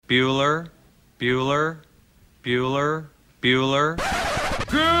Bueller, Bueller, Bueller, Bueller.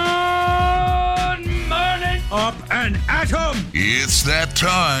 Good morning! Up and at 'em! It's that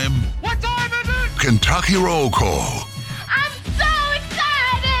time. What time is it? Kentucky Roll Call I'm so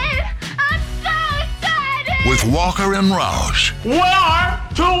excited! I'm so excited! with Walker and Roush. We are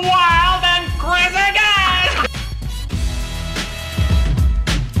two wild and crazy guys!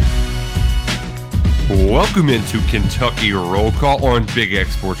 Welcome into Kentucky Roll Call on Big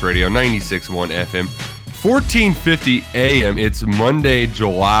X Sports Radio, 96.1 FM, 1450 AM. It's Monday,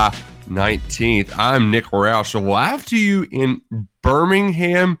 July 19th. I'm Nick Roush, live to you in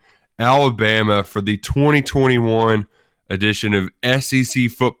Birmingham, Alabama for the 2021 edition of SEC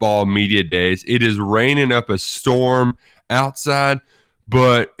Football Media Days. It is raining up a storm outside,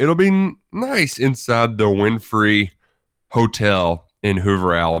 but it'll be nice inside the Winfrey Hotel in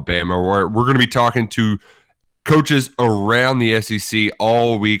Hoover, Alabama, where we're going to be talking to coaches around the SEC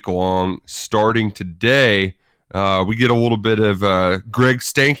all week long. Starting today, we get a little bit of Greg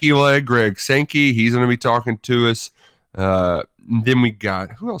Sankey. He's going to be talking to us. Then we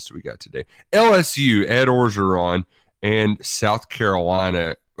got, who else do we got today? LSU, Ed Orgeron, and South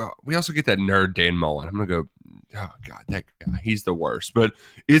Carolina. We also get that nerd, Dan Mullen. I'm going to go, oh, God, that guy, he's the worst. But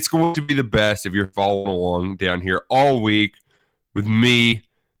it's going to be the best if you're following along down here all week with me,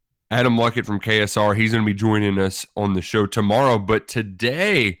 Adam Luckett from KSR. He's going to be joining us on the show tomorrow. But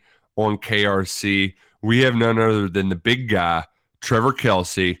today on KRC, we have none other than the big guy, Trevor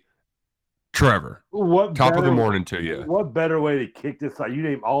Kelsey. Trevor, top of the morning to you. What better way to kick this off? You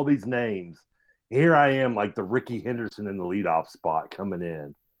name all these names. Here I am, like the Ricky Henderson in the leadoff spot coming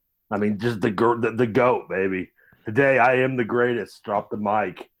in. I mean, just the GOAT, baby. Today, I am the greatest. Drop the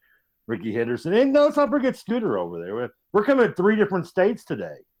mic. Ricky Henderson. And no, let's not forget Scooter over there. We're coming to 3 different states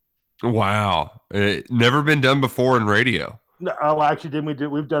today. Wow. Never been done before in radio. No, oh, actually, didn't we do?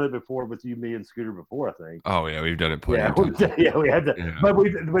 We've done it before with you, me, and Scooter before, I think. Oh, yeah, we've done it plenty of times. Yeah, we had to. Yeah.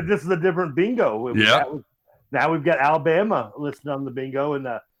 But this is a different bingo. Yeah. Now we've got Alabama listed on the bingo. And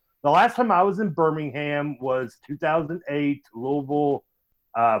the last time I was in Birmingham was 2008, Louisville,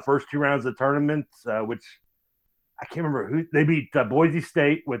 first 2 rounds of tournaments, which I can't remember who. They beat Boise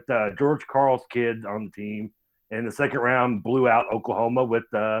State with George Karl's kid on the team. And the second round blew out Oklahoma with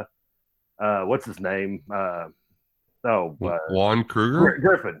what's his name? Juan Kruger?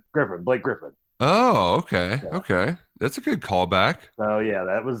 Blake Griffin. Oh, okay. Yeah. Okay. That's a good callback. So, yeah,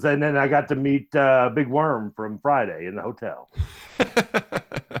 that was – and then I got to meet Big Worm from Friday in the hotel.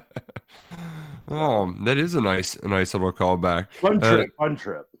 Oh, that is a nice little callback. Fun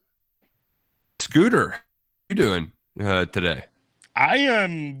trip. Scooter, how you doing today? I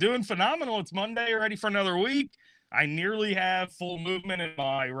am doing phenomenal. It's Monday, ready for another week. I nearly have full movement in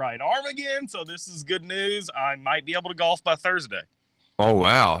my right arm again, so this is good news. I might be able to golf by Thursday. Oh,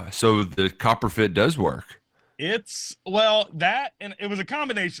 wow. So the copper fit does work. That, and it was a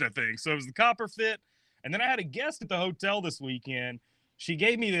combination of things. So it was the copper fit, and then I had a guest at the hotel this weekend. She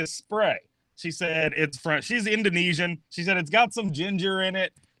gave me this spray. She said she's Indonesian. She said it's got some ginger in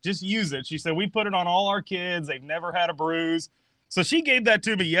it. Just use it. She said we put it on all our kids. They've never had a bruise. So she gave that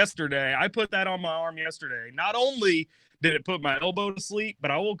to me yesterday. I put that on my arm yesterday. Not only did it put my elbow to sleep, but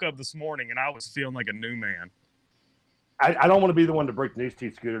I woke up this morning and I was feeling like a new man. I don't want to be the one to break news to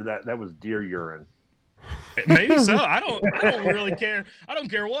you, Scooter. That was deer urine. Maybe so. I don't really care. I don't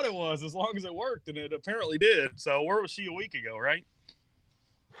care what it was as long as it worked, and it apparently did. So where was she a week ago, right?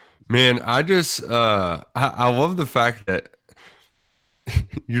 Man, I just I love the fact that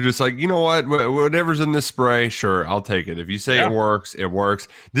you're just like, you know what? Whatever's in this spray, sure, I'll take it. If you say it works, it works.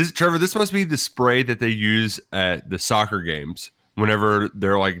 Trevor, this must be the spray that they use at the soccer games whenever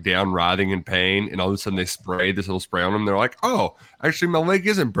they're like down writhing in pain, and all of a sudden they spray this little spray on them. They're like, oh, actually, my leg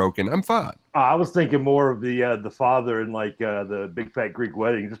isn't broken. I'm fine. I was thinking more of the father in like the Big Fat Greek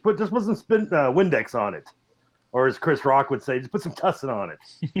Wedding. Just put some Windex on it. Or as Chris Rock would say, just put some tussin on it.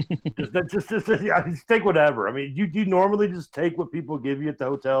 just take whatever. I mean, you normally just take what people give you at the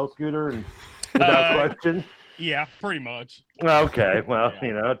hotel, Scooter, and without question. Yeah, pretty much. Okay, well,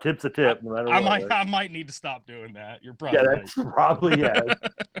 yeah. Tip's a tip. No matter what. I might need to stop doing that. You're probably that's probably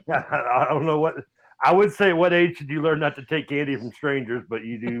I don't know what I would say. What age should you learn not to take candy from strangers? But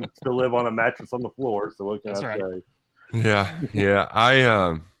you do still live on a mattress on the floor, so what can I say? Yeah.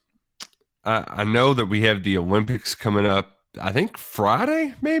 I know that we have the Olympics coming up. I think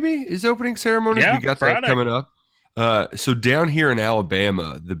Friday maybe is opening ceremony. Yeah, we got Friday. that coming up. So down here in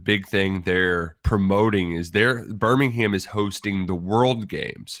Alabama, the big thing they're promoting is Birmingham is hosting the World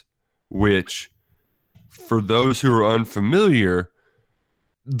Games, which for those who are unfamiliar,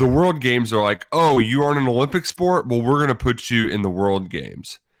 the World Games are like, oh, you aren't an Olympic sport? Well, we're going to put you in the World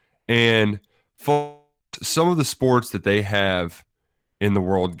Games. And for some of the sports that they have in the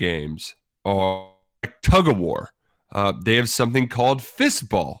World Games are like tug of war. They have something called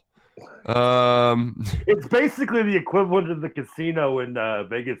fistball. It's basically the equivalent of the casino in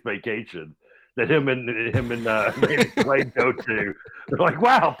Vegas Vacation that him and Clay go to. They're like,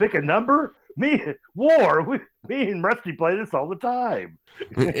 wow, pick a number. Me and Rusty play this all the time.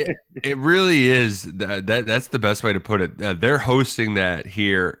 It really is. That's the best way to put it. They're hosting that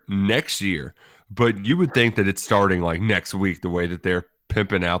here next year, but you would think that it's starting like next week, the way that they're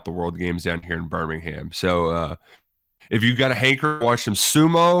pimping out the World Games down here in Birmingham. So if you got a hanker, watch some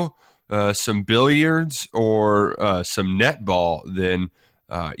sumo, some billiards, or some netball, then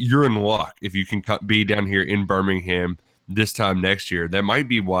you're in luck if you can be down here in Birmingham this time next year. That might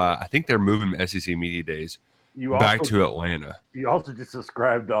be why I think they're moving SEC Media Days back to Atlanta. You also just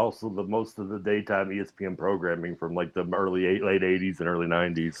described also the most of the daytime ESPN programming from like the late 80s and early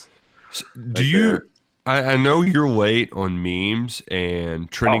 90s. Do you? I know you're late on memes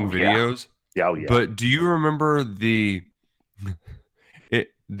and trending videos. Yeah, But do you remember the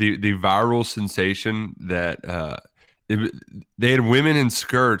viral sensation that they had women in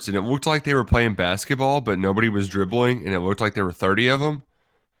skirts and it looked like they were playing basketball, but nobody was dribbling, and it looked like there were 30 of them.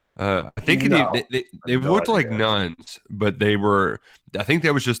 I think they looked like nuns, but they were. I think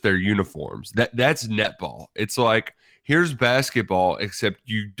that was just their uniforms. That's netball. It's like, here's basketball, except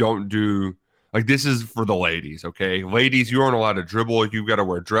you don't do like, this is for the ladies. Okay, ladies, you aren't allowed to dribble. You've got to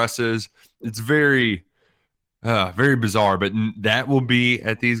wear dresses. It's very bizarre, but that will be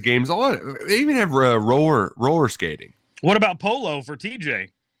at these games. They even have roller skating. What about polo for TJ?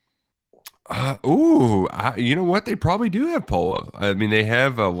 You know what? They probably do have polo. I mean, they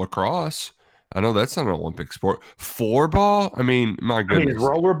have lacrosse. I know that's not an Olympic sport. Floorball. I mean, my goodness. Is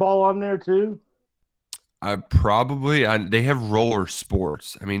rollerball on there too? They have roller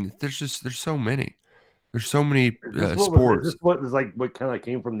sports. I mean, there's so many. There's so many sports. Is this what kind of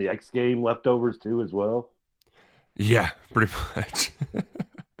came from the X game leftovers too as well? Yeah, pretty much.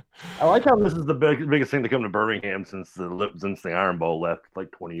 I like how this is the biggest thing to come to Birmingham since the Iron Bowl left like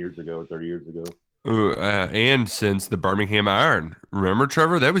 20 years ago or 30 years ago. And since the Birmingham Iron. Remember,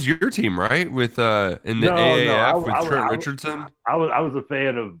 Trevor? That was your team, right? With in the AAF with Trent Richardson. I was a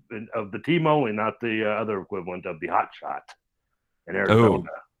fan of the team only, not the other equivalent of the Hot Shot in Arizona. Oh,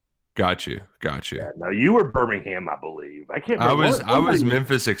 got you. Yeah, no, you were Birmingham, I believe. I can't. I was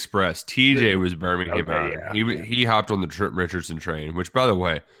Memphis Express. TJ was Birmingham Iron. Yeah, he hopped on the Trent Richardson train, which, by the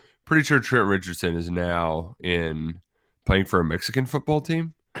way, pretty sure Trent Richardson is now playing for a Mexican football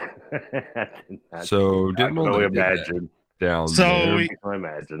team. So didn't really imagine down there.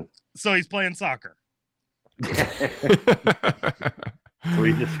 Imagine. So he's playing soccer.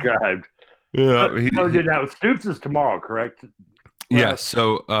 We described. Yeah. Now Stoops is tomorrow, correct? Yeah.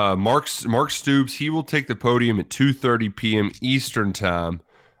 So Mark Stoops, he will take the podium at 2:30 p.m. Eastern time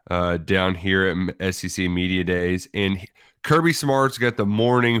down here at SEC Media Days, and Kirby Smart's got the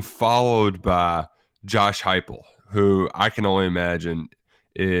morning, followed by Josh Heupel, who I can only imagine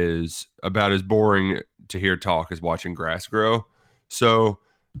is about as boring to hear talk as watching grass grow. So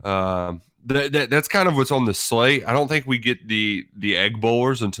that's kind of what's on the slate. I don't think we get the egg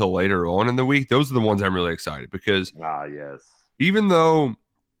bowlers until later on in the week. Those are the ones I'm really excited because even though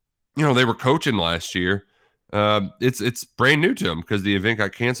they were coaching last year, it's brand new to them because the event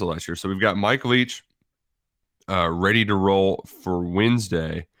got canceled last year. So we've got Mike Leach ready to roll for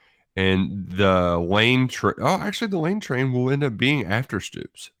Wednesday. And the lane the lane train will end up being after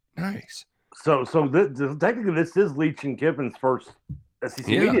Stoops. Nice. So technically, this is Leach and Kiffin's first SEC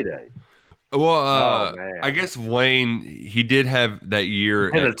Media Day. Well, I guess Lane, he did have that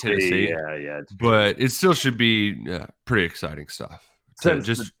year at Tennessee. Yeah. But it still should be pretty exciting stuff. Since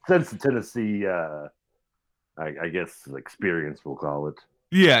the Tennessee, I guess, experience, we'll call it.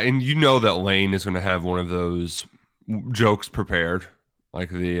 Yeah, and you know that Lane is going to have one of those jokes prepared. Like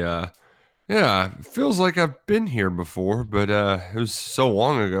feels like I've been here before, but it was so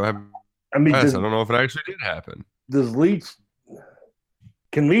long ago. I don't know if it actually did happen.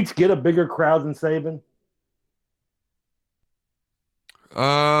 Can Leach get a bigger crowd than Saban?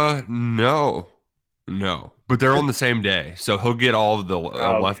 No, but they're on the same day, so he'll get all of the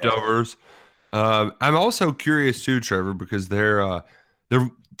leftovers. I'm also curious too, Trevor, because they're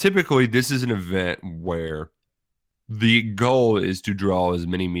typically, this is an event where the goal is to draw as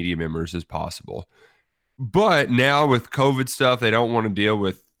many media members as possible. But now with COVID stuff, they don't want to deal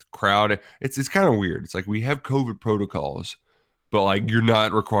with crowd. It's kind of weird. It's like we have COVID protocols, but like you're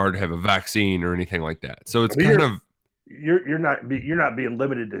not required to have a vaccine or anything like that. So it's you're not being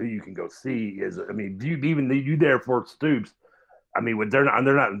limited to who you can go see. You there for Stoops. I mean, they're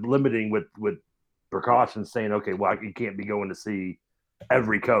not limiting with precautions, saying, okay, well, you can't be going to see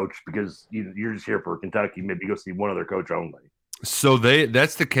every coach because you're just here for Kentucky. Maybe go see one other coach only. So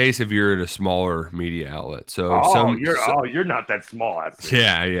that's the case if you're at a smaller media outlet. So you're not that small. I see.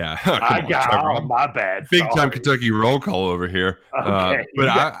 Yeah. I got my bad. Big time Kentucky roll call over here. Okay.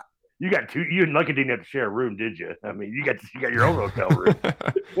 But you got two. You and Lucky didn't have to share a room, did you? I mean, you got your own hotel room.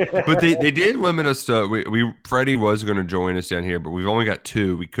 But they did limit us to. Freddie was going to join us down here, but we've only got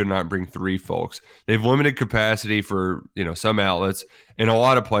 2. We could not bring 3 folks. They've limited capacity for some outlets in a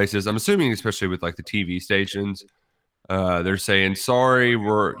lot of places. I'm assuming, especially with like the TV stations, they're saying sorry.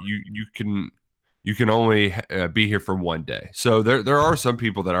 You can only be here for one day. So there are some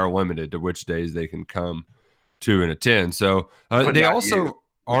people that are limited to which days they can come to and attend. So they also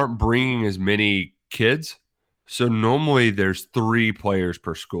aren't bringing as many kids. So normally there's 3 players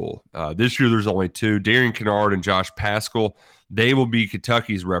per school. This year there's only 2. Darian Kennard and Josh Pascal. They will be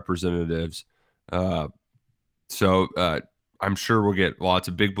Kentucky's representatives. So I'm sure we'll get lots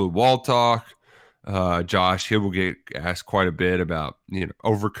of Big Blue Wall talk. Josh, he will get asked quite a bit about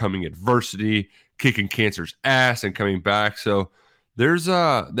overcoming adversity, kicking cancer's ass, and coming back. So there's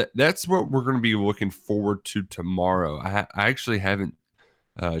that's what we're going to be looking forward to tomorrow. I actually haven't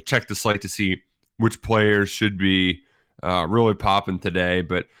checked the slate to see which players should be really popping today,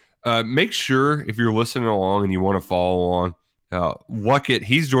 but make sure if you're listening along and you want to follow along, Luckett,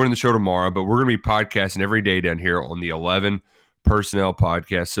 he's joining the show tomorrow, but we're going to be podcasting every day down here on the 11 Personnel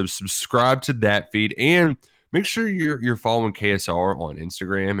Podcast. So subscribe to that feed and make sure you're following KSR on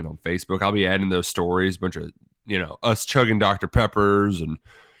Instagram and on Facebook. I'll be adding those stories, a bunch of us chugging Dr. Peppers and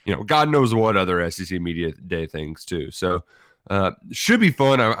God knows what other SEC Media Day things too. So should be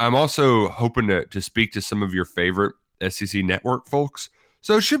fun. I'm also hoping to speak to some of your favorite SEC Network folks.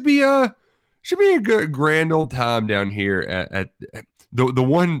 So it should be a good grand old time down here at the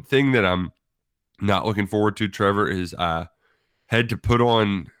one thing that I'm not looking forward to, Trevor, is I had to put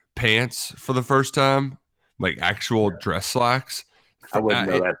on pants for the first time, like actual dress slacks. I wouldn't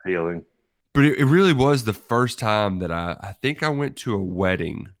know that feeling. But it really was the first time that I think I went to a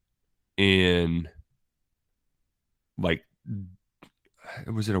wedding in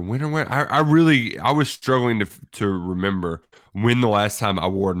was it a winter wedding? I was struggling to remember when the last time I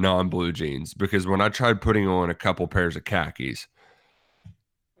wore non-blue jeans, because when I tried putting on a couple pairs of khakis,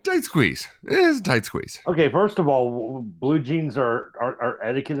 tight squeeze. It is a tight squeeze. Okay, first of all, blue jeans are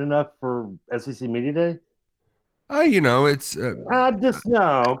etiquette enough for SEC Media Day? It's I just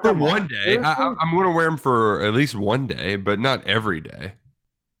know for one day. I'm going to wear them for at least one day, but not every day.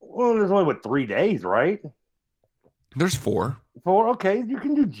 Well, there's only 3 days, right? There's 4. 4, okay. You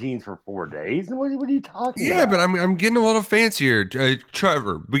can do jeans for 4 days. What are you talking about? Yeah, but I'm getting a little fancier,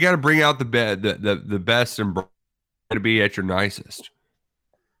 Trevor. We got to bring out the best and to be at your nicest.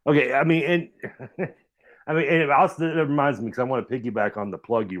 Okay, and it also it reminds me, because I want to piggyback on the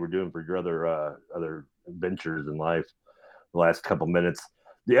plug you were doing for your other ventures in life the last couple minutes.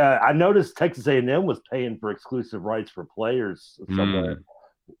 Yeah, I noticed Texas A&M was paying for exclusive rights for players somewhere.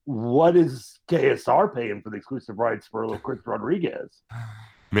 What is KSR paying for the exclusive rights for little Chris Rodriguez?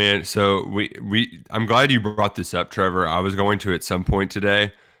 Man, so I'm glad you brought this up, Trevor. I was going to at some point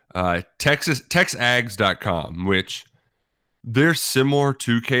today. TexAgs.com, which they're similar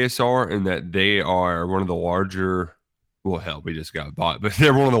to KSR in that they are one of the larger. Well, hell, we just got bought, but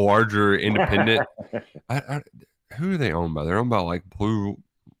they're one of the larger independent. Who are they owned by? They're owned by like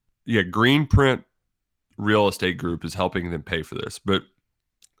Greenprint Real Estate Group is helping them pay for this, but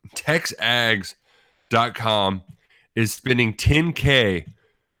TexAgs.com is spending $10K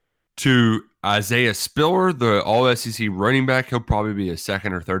to Isaiah Spiller, the All-SEC running back. He'll probably be a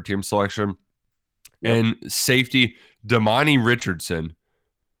second or third team selection. Yep. And safety Damani Richardson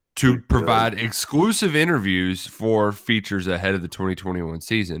to provide exclusive interviews for features ahead of the 2021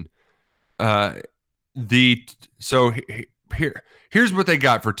 season. Here's what they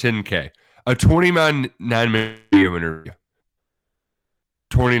got for $10K: a 29-minute video interview.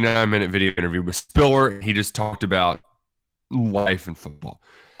 29-minute video interview with Spiller. He just talked about life and football.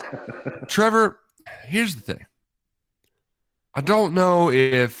 Trevor, here's the thing. I don't know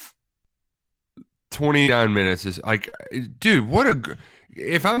if 29 minutes is like, dude,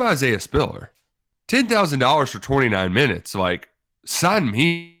 if I'm Isaiah Spiller, $10,000 for 29 minutes, like, sign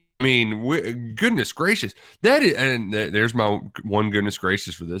me. I mean, goodness gracious. There's my one goodness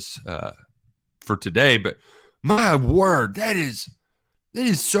gracious for this, for today, but my word, that is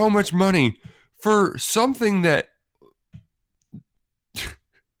so much money for something that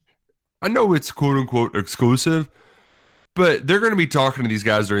I know it's quote unquote exclusive, But they're going to be talking to these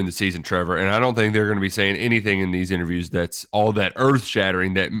guys during the season, Trevor, and I don't think they're going to be saying anything in these interviews that's all that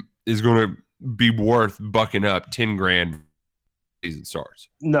earth-shattering that is going to be worth bucking up $10,000 season starts.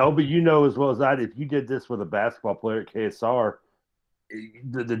 No, but you know as well as I did, if you did this with a basketball player at KSR,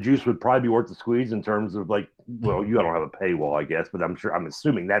 the juice would probably be worth the squeeze in terms of like, well, you don't have a paywall, I guess, but I'm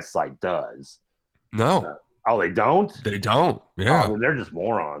assuming that site does. No. Oh, they don't? They don't. Yeah. Oh, well, they're just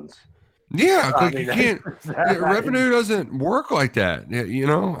morons. Yeah. I Like mean, you can't, revenue doesn't work like that. You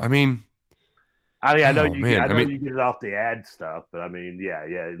know, I mean, I know Oh, man. I know I mean- you get it off the ad stuff, but I mean, yeah.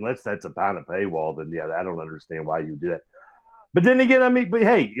 Unless that's a pound of paywall, then yeah, I don't understand why you do that. But then again, I mean, but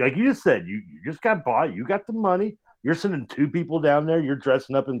hey, like you just said, you just got bought, you got the money, you're sending 2 people down there, you're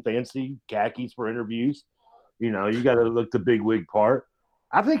dressing up in fancy khakis for interviews. You know, you got to look the big wig part.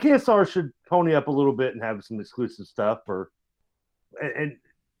 I think KSR should pony up a little bit and have some exclusive stuff and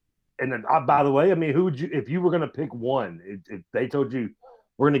then by the way, I mean, who would you if you were going to pick one? If they told you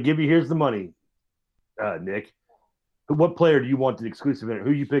we're going to give you here's the money, Nick, what player do you want the exclusive in? Who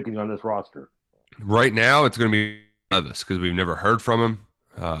are you picking on this roster? right now it's going to be Levis because we've never heard from him.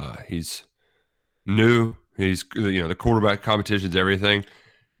 He's new. He's the quarterback competition's everything.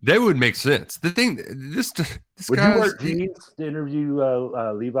 That would make sense. The thing, this Would you guy's, wear jeans to interview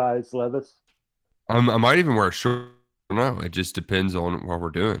Levi's Levis? I might even wear a shirt. I don't know. It just depends on where we're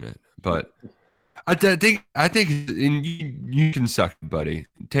doing it. But I think, and you can suck it, buddy.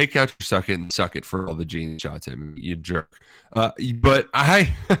 Take out your suck it and suck it for all the gene shots at me, you jerk. But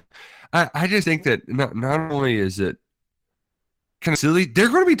I just think that not only is it kind of silly, they're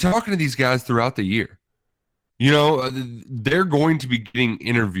going to be talking to these guys throughout the year. You know, they're going to be getting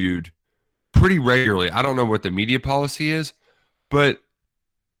interviewed pretty regularly. I don't know what the media policy is, but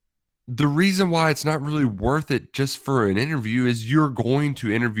the reason why it's not really worth it just for an interview is you're going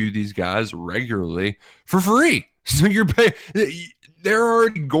to interview these guys regularly for free. So you're paying, they're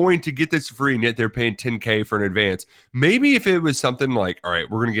already going to get this free, and yet they're paying $10,000 for an advance. Maybe if it was something like, all right,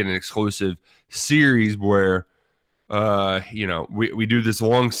 we're going to get an exclusive series where, we do this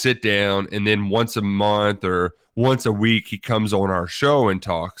long sit down, and then once a month or once a week, he comes on our show and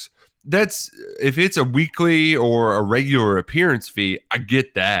talks. That's if it's a weekly or a regular appearance fee, I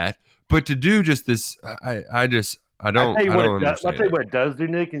get that. But to do just this, I don't understand. I'll tell you what it does do,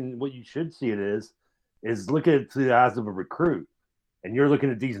 Nick, and what you should see it is look at it through the eyes of a recruit. And you're looking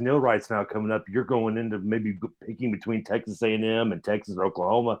at these nil rights now coming up. You're going into maybe picking between Texas A&M and Texas or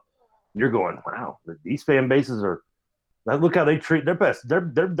Oklahoma. You're going, wow, these fan bases are. Look how they treat their best.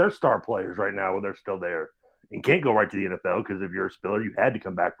 They're star players right now when they're still there, and can't go right to the NFL because if you're a Spiller, you had to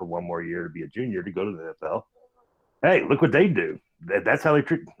come back for one more year to be a junior to go to the NFL. Hey, look what they do. That's how they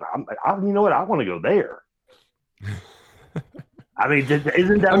treat. You know what? I want to go there. I mean,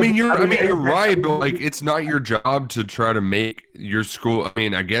 isn't that? You're right, but like, it's not your job to try to make your school. I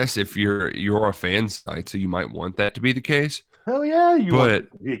mean, I guess if you're a fan site, so you might want that to be the case. Hell yeah, but want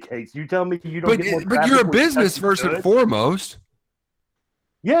it to be a case. You tell me you don't. But you're a business first and foremost.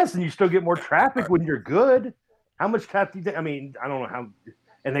 Yes, and you still get more traffic when you're good. How much traffic do you think? I mean, I don't know how.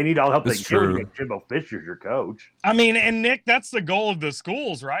 And they need all the help they can. You get Jimbo Fisher's your coach. I mean, and Nick, that's the goal of the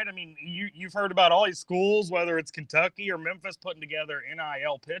schools, right? I mean, you've heard about all these schools, whether it's Kentucky or Memphis, putting together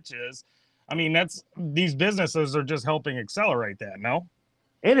NIL pitches. I mean, these businesses are just helping accelerate that, no?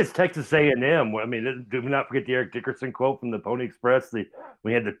 And it's Texas A&M. I mean, do we not forget the Eric Dickerson quote from the Pony Express?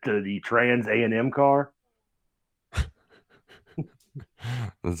 We had the trans A&M car.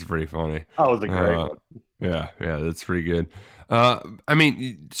 That's pretty funny. Oh, it was a great one. Yeah, that's pretty good. I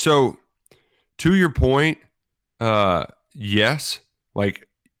mean, so to your point, yes, like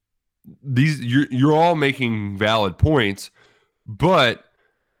you're all making valid points, but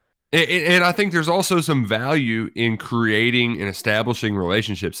and I think there's also some value in creating and establishing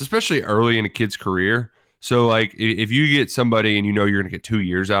relationships, especially early in a kid's career. So like if you get somebody and you know you're going to get 2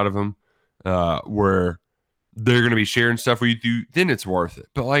 years out of them, where they're going to be sharing stuff with you, then it's worth it.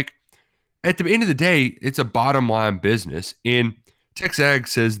 But like at the end of the day, it's a bottom line business. And TexAg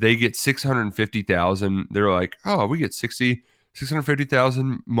says they get 650,000. They're like, oh, we get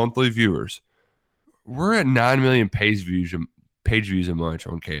 650,000 monthly viewers. We're at 9 million page views a month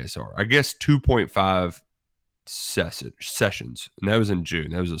on KSR. I guess 2.5 sessions. And that was in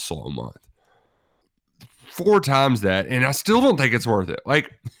June. That was a slow month. 4 times that, and I still don't think it's worth it. Like,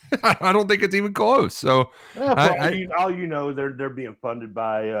 I don't think it's even close. So, all you know, they're being funded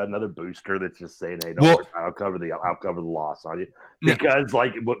by another booster that's just saying, "Hey, don't worry, I'll cover the loss on you." Because,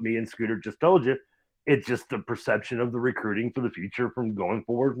 like what me and Scooter just told you, it's just the perception of the recruiting for the future from going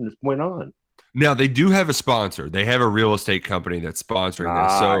forward from this point on. Now they do have a sponsor. They have a real estate company that's sponsoring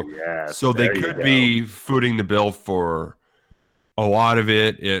this. So they could be footing the bill for a lot of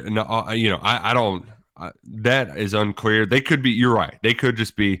it, I don't. That is unclear. They could be. You're right. They could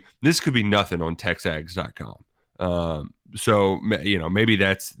just be. This could be nothing on Texags.com. So maybe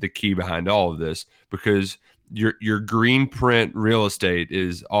that's the key behind all of this, because your green print real estate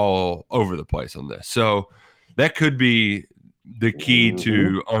is all over the place on this. So that could be the key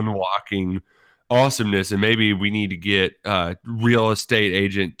to unlocking awesomeness. And maybe we need to get real estate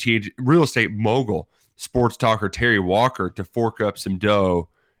agent, real estate mogul, sports talker Terry Walker to fork up some dough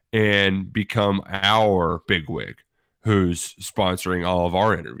and become our bigwig who's sponsoring all of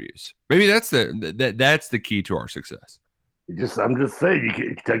our interviews. Maybe that's the key to our success. I'm just saying,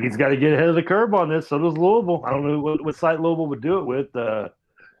 Kentucky's got to get ahead of the curve on this. So does Louisville. I don't know what site Louisville would do it with, but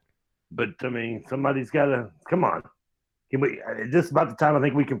I mean, somebody's got to come on. Can we? This is about the time I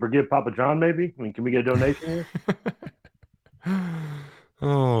think we can forgive Papa John. Maybe. I mean, can we get a donation here?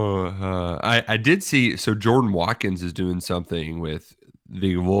 I did see. So Jordan Watkins is doing something with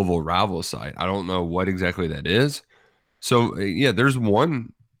the Louisville Rival site. I don't know what exactly that is. So yeah, there's a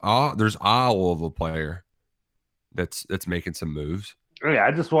Louisville player that's making some moves. Yeah,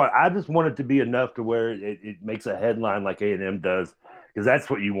 I just want it to be enough to where it makes a headline like A&M does, because that's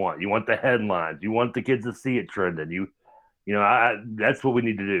what you want. You want the headlines. You want the kids to see it trending. That's what we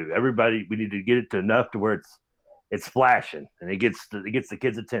need to do. Everybody, we need to get it to enough to where it's flashing and it gets the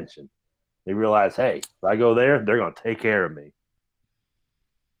kids' attention. They realize, hey, if I go there, they're going to take care of me.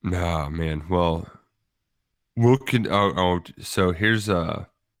 Nah, man. Well, so here's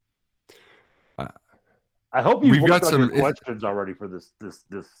I hope you've got some questions already for this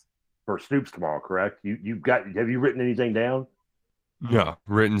for Snoops tomorrow, correct? Have you written anything down? No,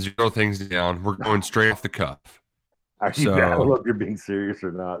 written 0 things down. We're going straight off the cuff. I don't know if you're being serious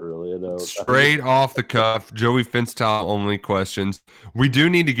or not, really. I know. Straight off the cuff, Joey Finstyle only questions. We do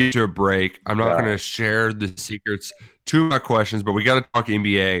need to get to a break. I'm not going to share the secrets to my questions, but we got to talk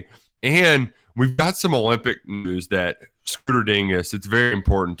NBA, and we've got some Olympic news that Scooter Dingus, it's very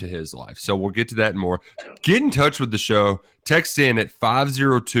important to his life. So we'll get to that and more. Get in touch with the show. Text in at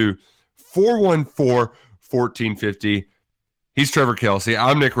 502-414-1450. He's Trevor Kelsey.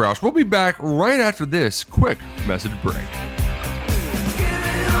 I'm Nick Roush. We'll be back right after this quick message break.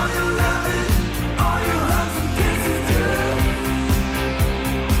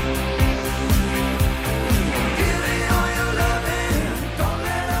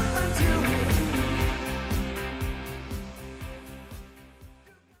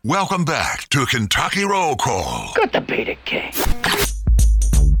 Welcome back to Kentucky Roll Call. Good to be the king.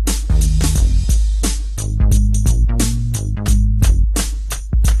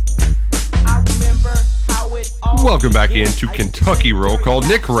 Welcome back into Kentucky Roll Call.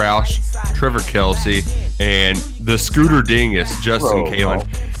 Nick Roush, Trevor Kelsey, and the Scooter Dingus, Justin Kalen,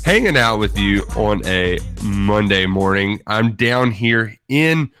 hanging out with you on a Monday morning. I'm down here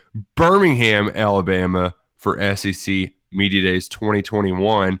in Birmingham, Alabama for SEC Media Days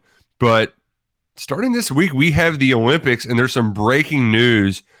 2021. But starting this week, we have the Olympics, and there's some breaking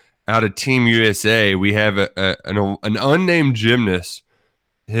news out of Team USA. We have an unnamed gymnast.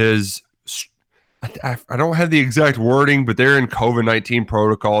 I don't have the exact wording, but they're in COVID-19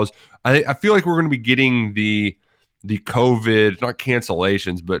 protocols. I feel like we're going to be getting the COVID, not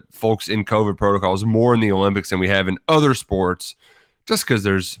cancellations, but folks in COVID protocols more in the Olympics than we have in other sports, just because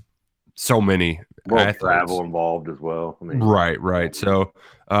there's so many travel involved as well. I mean, right. So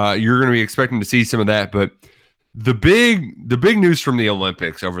you're going to be expecting to see some of that. But the big news from the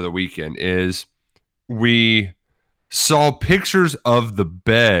Olympics over the weekend is we saw pictures of the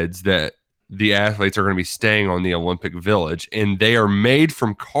beds that the athletes are going to be staying on the Olympic Village, and they are made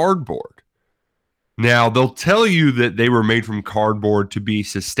from cardboard. Now, they'll tell you that they were made from cardboard to be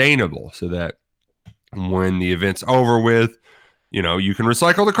sustainable, so that when the event's over with, you can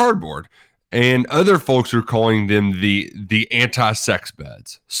recycle the cardboard. And other folks are calling them the anti-sex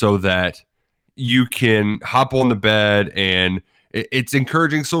beds, so that you can hop on the bed, and it's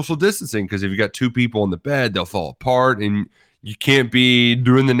encouraging social distancing, because if you got 2 people in the bed, they'll fall apart, and you can't be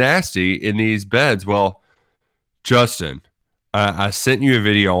doing the nasty in these beds. Well, Justin, I sent you a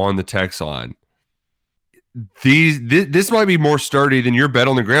video on the text line. This might be more sturdy than your bed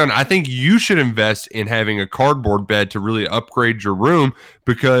on the ground. I think you should invest in having a cardboard bed to really upgrade your room,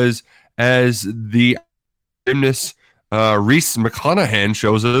 because as the gymnast Reese McClanahan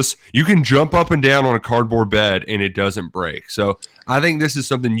shows us, you can jump up and down on a cardboard bed and it doesn't break. So I think this is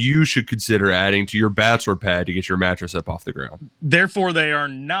something you should consider adding to your bachelor pad to get your mattress up off the ground. Therefore, they are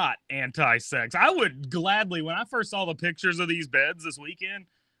not anti-sex. I would gladly, when I first saw the pictures of these beds this weekend,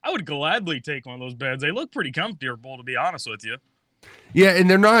 I would gladly take one of those beds. They look pretty comfortable, to be honest with you. Yeah, and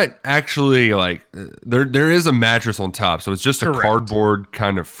they're not actually like there is a mattress on top, so it's just a Correct. cardboard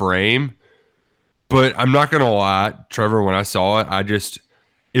kind of frame. But I'm not gonna lie, Trevor, when I saw it,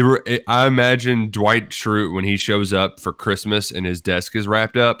 I imagine Dwight Schrute when he shows up for Christmas and his desk is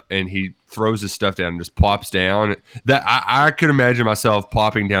wrapped up and he throws his stuff down and just plops down. That I could imagine myself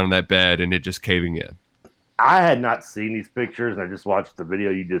plopping down in that bed and it just caving in. I had not seen these pictures. I just watched the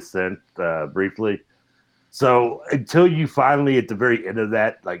video you just sent briefly. So until you finally, at the very end of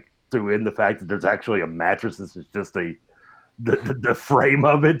that, like threw in the fact that there's actually a mattress, this is just the frame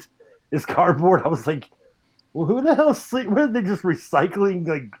of it is cardboard. I was like, well, who the hell sleep? What, are they just recycling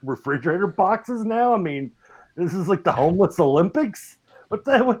like refrigerator boxes now? I mean, this is like the homeless Olympics. What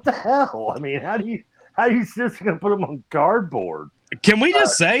the hell? I mean, how do you seriously gonna put them on cardboard? Can we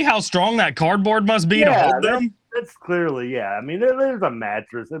just say how strong that cardboard must be to hold them? That's clearly, yeah. I mean, there's a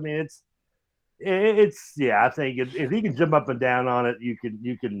mattress. I mean, it's yeah. I think if he can jump up and down on it, you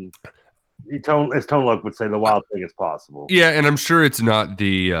can. As Tone Loc would say, the wild thing is possible. Yeah, and I'm sure it's not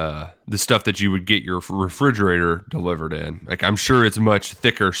the stuff that you would get your refrigerator delivered in. Like, I'm sure it's much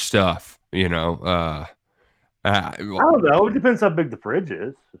thicker stuff. You know, I don't know. It depends how big the fridge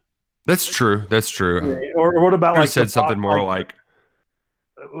is. That's true. That's true. Yeah, or what about I like said the something box, more like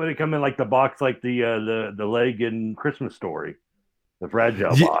when it come in like the box, like the leg in Christmas Story, the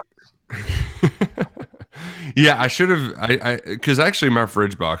fragile Yeah. box. Yeah, I should have. Because actually, my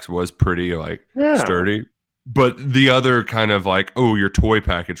fridge box was pretty like sturdy, but the other kind of like, oh, your toy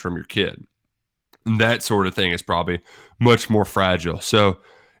package from your kid, that sort of thing is probably much more fragile. So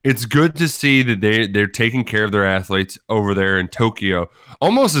it's good to see that they're taking care of their athletes over there in Tokyo,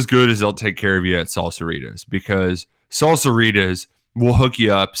 almost as good as they'll take care of you at Salsaritas, because Salsaritas will hook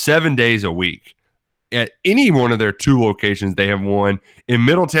you up 7 days a week. At any one of their two locations, they have one in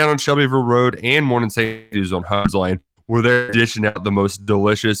Middletown on Shelbyville Road and one in St. Louis on Hubs Lane, where they're dishing out the most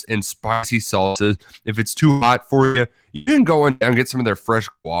delicious and spicy salsas. If it's too hot for you, you can go in and get some of their fresh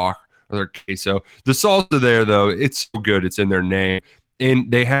guac or their queso. The salsa there, though, it's so good. It's in their name.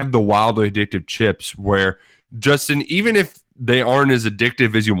 And they have the wildly addictive chips where, Justin, even if they aren't as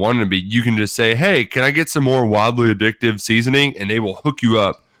addictive as you want them to be, you can just say, hey, can I get some more wildly addictive seasoning? And they will hook you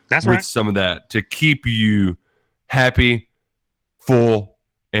up with some of that to keep you happy, full,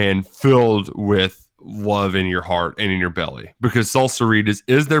 and filled with love in your heart and in your belly, because Salsaritas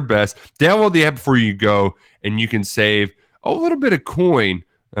is their best. Download the app before you go, and you can save a little bit of coin.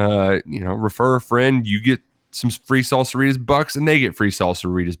 Refer a friend, you get some free Salsaritas bucks, and they get free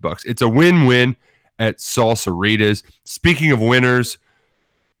Salsaritas bucks. It's a win-win at Salsaritas. Speaking of winners,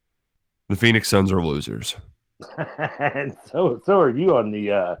 the Phoenix Suns are losers. And so are you on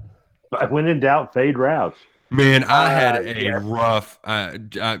the when in doubt, fade Roush. Man, I had a rough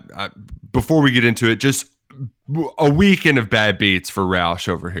before we get into it, just a weekend of bad beats for Roush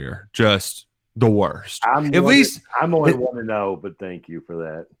over here. Just the worst. I'm only 1-0, but thank you for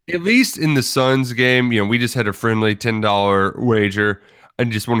that. At least in the Suns game, we just had a friendly $10 wager. I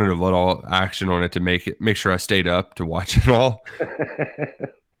just wanted a little action on it to make sure I stayed up to watch it all.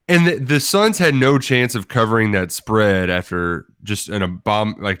 And the Suns had no chance of covering that spread after just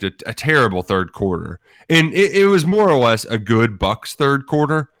a terrible third quarter. And it was more or less a good Bucks third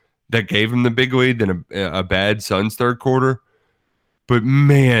quarter that gave them the big lead than a bad Suns third quarter. But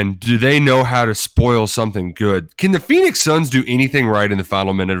man, do they know how to spoil something good? Can the Phoenix Suns do anything right in the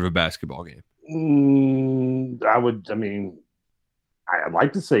final minute of a basketball game? I'd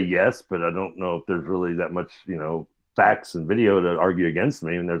like to say yes, but I don't know if there's really that much, facts and video to argue against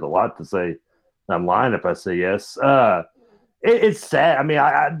me, and there's a lot to say I'm lying if I say yes. It's sad. I mean,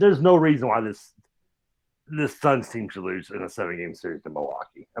 there's no reason why this Suns team should lose in a 7-game series to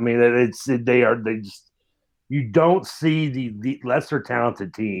Milwaukee. I mean, you don't see the lesser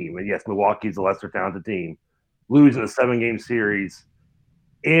talented team, and yes, Milwaukee's a lesser talented team, lose in a 7-game series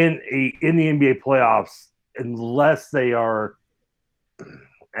in the NBA playoffs unless they are.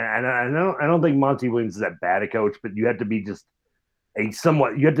 And I don't think Monty Williams is that bad a coach, but you have to be just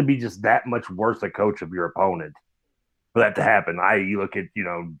that much worse a coach of your opponent for that to happen. You look at,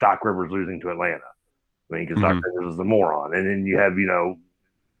 Doc Rivers losing to Atlanta. I mean, because Doc Rivers is a moron. And then you have,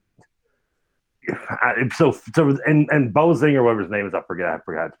 and Bo Zinger, whatever his name is, I forgot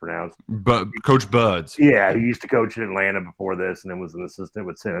how it's pronounced. But Coach Buds. Yeah, he used to coach in Atlanta before this and then was an assistant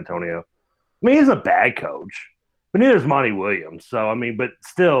with San Antonio. I mean, he's a bad coach. But neither is Monty Williams. So, I mean, but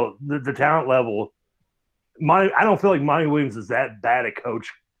still, the talent level, I don't feel like Monty Williams is that bad a coach,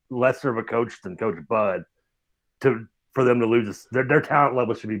 lesser of a coach than Coach Bud, for them to lose this. Their talent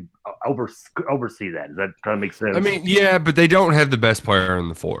level should be oversee that. Does that kind of make sense? I mean, yeah, but they don't have the best player on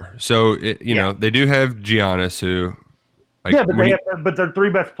the floor. So, they do have Giannis, who Like, yeah, but when but their three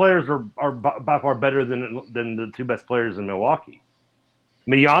best players are by far better than the two best players in Milwaukee. I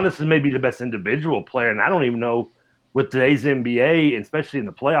mean, Giannis is maybe the best individual player, and I don't even know with today's NBA, especially in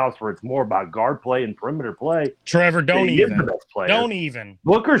the playoffs, where it's more about guard play and perimeter play. Trevor, don't he is the even. best player. Don't even.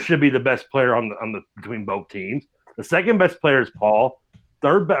 Booker should be the best player on the between both teams. The second best player is Paul.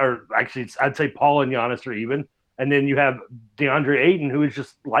 Or actually, I'd say Paul and Giannis are even. And then you have DeAndre Ayton, who is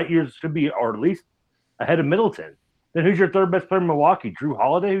just light years, should be, or at least ahead of Middleton. Then who's your third best player in Milwaukee? Drew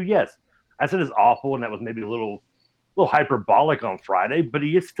Holiday, who, yes, I said is awful, and that was maybe a little hyperbolic on Friday, but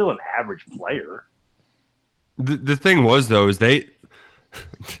he is still an average player. the thing was, though, is they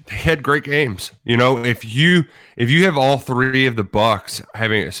had great games. You know, if you have all three of the Bucks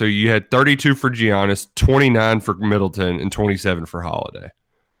having, so you had 32 for Giannis, 29 for Middleton, and 27 for Holiday.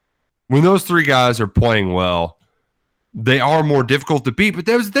 When those three guys are playing well, they are more difficult to beat. But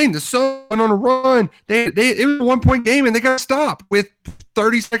that was the thing. The Suns went on a run. It was a 1-point game, and they got stopped with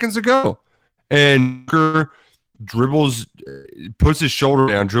 30 seconds to go. And Booker dribbles, puts his shoulder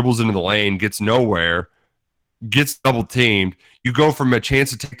down, dribbles into the lane, gets nowhere, gets double teamed. You go from a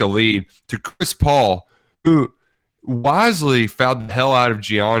chance to take the lead to Chris Paul, who wisely fouled the hell out of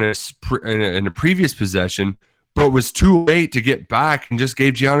Giannis in a previous possession, but was too late to get back and just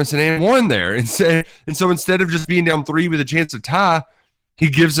gave Giannis an and one there. And so instead of just being down 3 with a chance to tie, he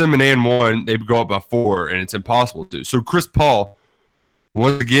gives them an and one. They go up by 4, and it's impossible to. So Chris Paul,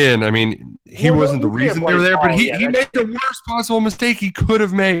 once again, I mean, he wasn't the reason they were there, but he made the worst possible mistake he could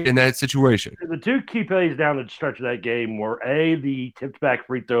have made in that situation. The two key plays down the stretch of that game were the tipped back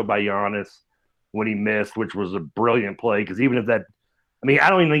free throw by Giannis when he missed, which was a brilliant play, because even if that, I mean, I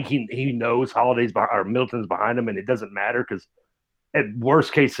don't even think he knows Holiday's or Middleton's behind him, and it doesn't matter because at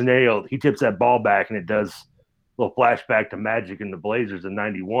worst case scenario, he tips that ball back, and it does a little flashback to Magic and the Blazers in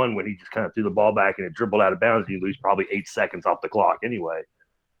 '91 when he just kind of threw the ball back and it dribbled out of bounds, and you lose probably 8 seconds off the clock anyway.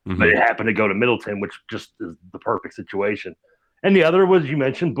 Mm-hmm. But it happened to go to Middleton, which just is the perfect situation. And the other was, you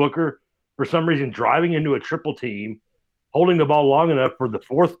mentioned Booker, for some reason, driving into a triple team, holding the ball long enough for the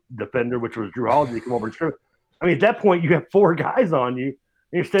fourth defender, which was Drew Holiday, to come over and strip. I mean, at that point, you have 4 guys on you.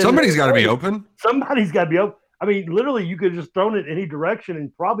 Somebody's got to be open. Somebody's got to be open. I mean, literally, you could have just thrown it any direction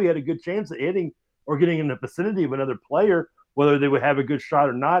and probably had a good chance of hitting or getting in the vicinity of another player. Whether they would have a good shot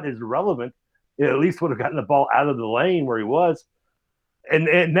or not is irrelevant. It at least would have gotten the ball out of the lane where he was.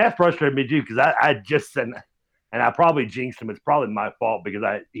 And that frustrated me, too, because I just said, and I probably jinxed him. It's probably my fault because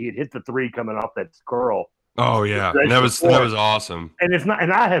he had hit the 3 coming off that curl. Oh, yeah. That was awesome. And it's not,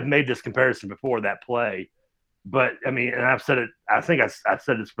 and I have made this comparison before, that play. But I mean, and I've said it, I think I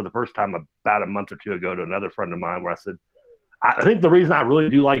said this for the first time about a month or 2 ago to another friend of mine where I said, I think the reason I really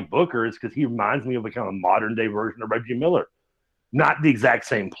do like Booker is because he reminds me of a kind of modern day version of Reggie Miller. Not the exact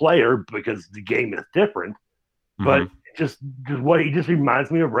same player because the game is different, but just what he just reminds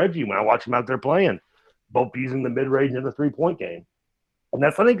me of Reggie when I watch him out there playing, both using the mid range and the 3-point game. And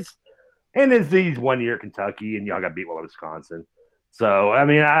that's, I think, and he's 1 year at Kentucky and y'all got beat by Wisconsin. So, I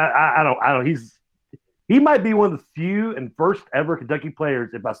mean, I don't, he might be one of the few and first ever Kentucky players,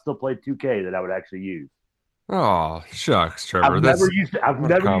 if I still played 2K, that I would actually use. Oh, shucks, Trevor. I've never used a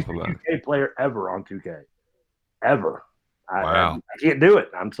 2K player ever on 2K. Ever. Wow. I can't do it.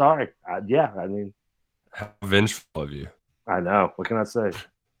 I'm sorry. I mean. How vengeful of you. I know. What can I say?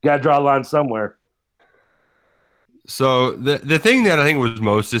 Got to draw a line somewhere. So the thing that I think was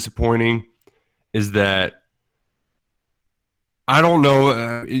most disappointing is that I don't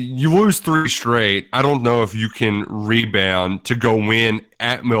know. You lose 3 straight. I don't know if you can rebound to go win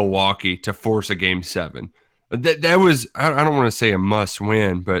at Milwaukee to force a Game 7. That was, I don't want to say a must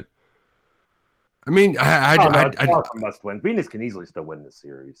win, but I mean, it's far from must win. Phoenix can easily still win this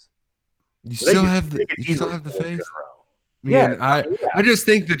series. You still have the faith. Yeah, I just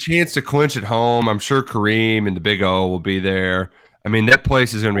think the chance to clinch at home. I'm sure Kareem and the Big O will be there. I mean, that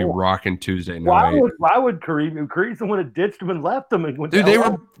place is going to be rocking Tuesday night. Why would Kareem? Kareem's the one that ditched him and left them. And went Dude,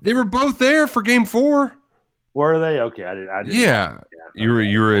 they were both there for Game 4. Were they? Okay, I didn't. Yeah. You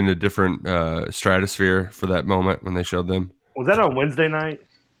were in a different stratosphere for that moment when they showed them. Was that on Wednesday night?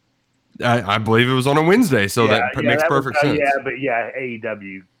 I believe it was on a Wednesday, so that makes perfect sense.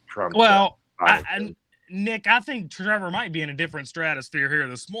 AEW Trump. Well, Nick, I think Trevor might be in a different stratosphere here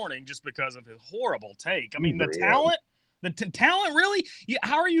this morning just because of his horrible take. I mean, the talent. The talent, really?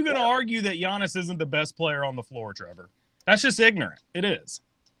 How are you going to argue that Giannis isn't the best player on the floor, Trevor? That's just ignorant. It is.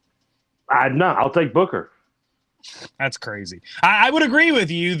 I'll take Booker. That's crazy. I would agree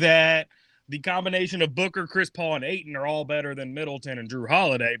with you that the combination of Booker, Chris Paul, and Ayton are all better than Middleton and Drew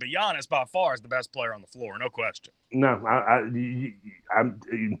Holiday, but Giannis by far is the best player on the floor, no question. No,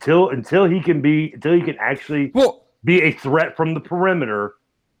 until he can actually be a threat from the perimeter.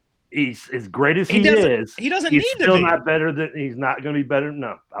 He's as great as he is. He doesn't he's need to still be. not better than he's not going to be better.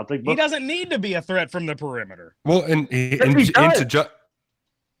 No, I'll take Booker. He doesn't need to be a threat from the perimeter. Well, and to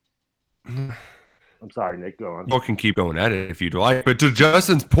I'm sorry, Nick. Go on. Well, can keep going at it if you'd like. But to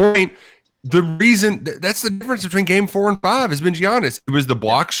Justin's point, the reason that's the difference between game 4 and 5 has been Giannis. It was the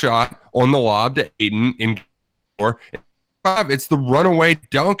block shot on the lob to Ayton in 4. 5, it's the runaway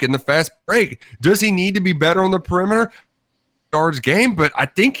dunk in the fast break. Does he need to be better on the perimeter? Yards game, but I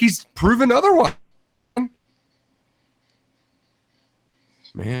think he's proven otherwise.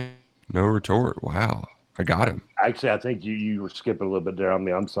 Man, no retort. Wow. I got him. Actually, I think you were skipping a little bit there on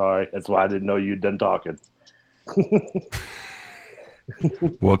me. I'm sorry. That's why I didn't know you'd done talking.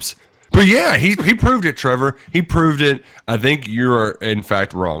 Whoops. But yeah, he proved it, Trevor. He proved it. I think you're in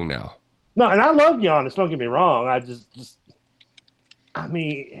fact wrong now. No, and I love Giannis. Don't get me wrong. I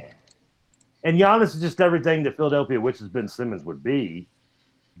mean, and Giannis is just everything that Philadelphia wishes Ben Simmons would be.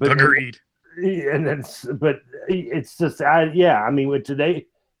 But Agreed. But it's just, I mean, with today,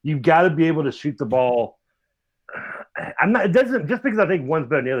 you've got to be able to shoot the ball. It doesn't just because I think one's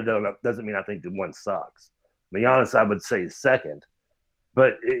better than the other doesn't mean I think that one sucks. I mean, honest, I would say second,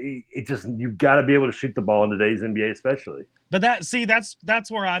 but it just you've got to be able to shoot the ball in today's NBA, especially. But that's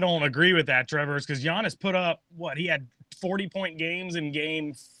where I don't agree with that, Trevor, is because Giannis put up he had 40-point games in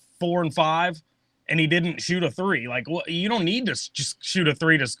game 4 and 5, and he didn't shoot a 3. Like, well, you don't need to just shoot a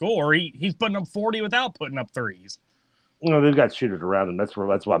 3 to score. He's putting up 40 without putting up 3s. You know, they've got shooters around him. That's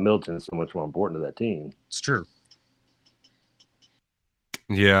why Middleton is so much more important to that team. It's true.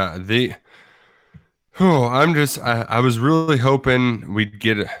 Yeah, I was really hoping we'd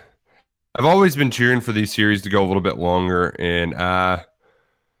get it. I've always been cheering for these series to go a little bit longer, and I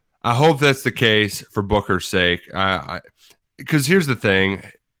hope that's the case for Booker's sake. Because here's the thing.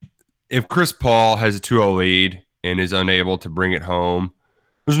 If Chris Paul has a 2-0 lead and is unable to bring it home,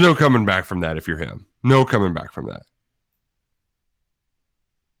 there's no coming back from that if you're him. No coming back from that.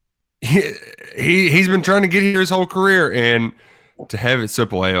 He's been trying to get here his whole career, and to have it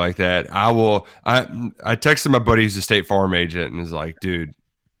slip away like that, I texted my buddy who's a State Farm agent and was like, dude,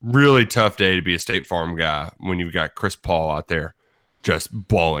 really tough day to be a State Farm guy when you've got Chris Paul out there just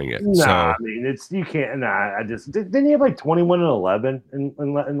blowing it. I mean, you can't. Nah, didn't he have like 21 and 11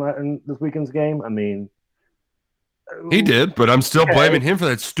 in this weekend's game? I mean, he did, but I'm still blaming him for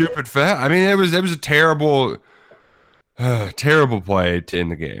that stupid foul. I mean, it was a terrible play to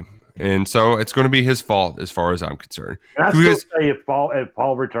end the game. And so it's going to be his fault as far as I'm concerned. And I still say if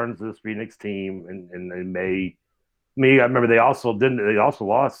Paul returns to this Phoenix team and they may – I remember they also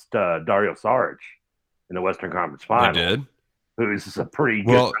lost Dario Saric in the Western Conference Final. They did. Who is a pretty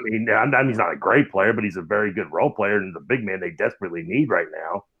good – I mean, he's not a great player, but he's a very good role player and the big man they desperately need right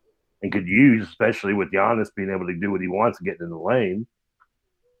now and could use, especially with Giannis being able to do what he wants and getting in the lane.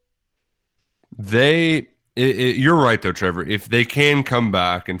 You're right, though, Trevor. If they can come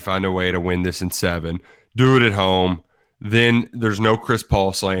back and find a way to win this in 7, do it at home, then there's no Chris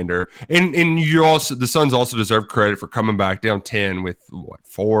Paul slander. And the Suns also deserve credit for coming back down 10 with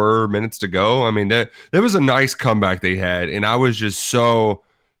 4 minutes to go. I mean, that was a nice comeback they had, and I was just so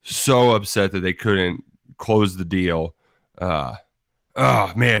upset that they couldn't close the deal. Oh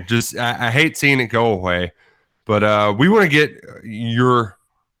man, just I hate seeing it go away. But we want to get your.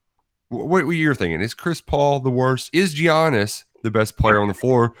 What you're thinking? Is Chris Paul the worst? Is Giannis the best player on the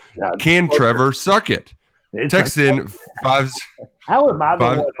floor? Can Trevor suck it? Text in 5. How am I the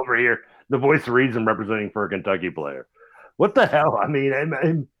one over here, the voice of reason representing for a Kentucky player? What the hell? I mean,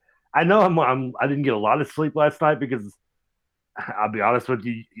 I know I didn't get a lot of sleep last night because I'll be honest with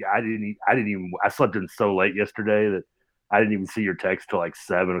you, I slept in so late yesterday that I didn't even see your text till like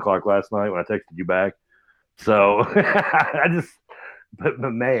 7:00 last night when I texted you back. So But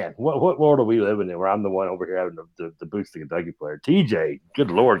man, what world are we living in where I'm the one over here having to boost the Kentucky player? TJ, good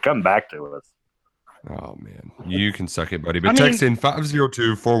Lord, come back to us. Oh, man. You can suck it, buddy. But text in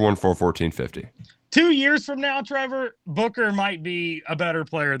 502-414-1450. 2 years from now, Trevor, Booker might be a better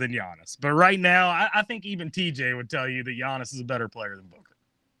player than Giannis. But right now, I think even TJ would tell you that Giannis is a better player than Booker.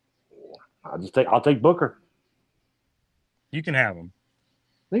 I'll take Booker. You can have him.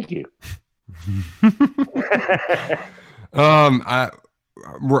 Thank you. I'm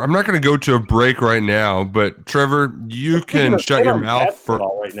not going to go to a break right now, but Trevor, you can shut your mouth for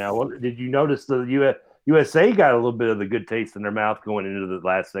right now. Did you notice the USA got a little bit of the good taste in their mouth going into the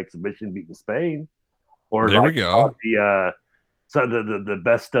last exhibition, beating Spain? Or there we go. The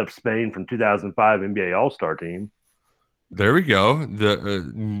best of Spain from 2005 NBA All-Star team. There we go.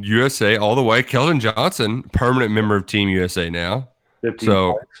 The USA all the way. Keldon Johnson, permanent member of Team USA now. 15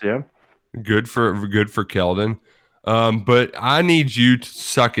 so points, yeah. Good for Keldon. But I need you to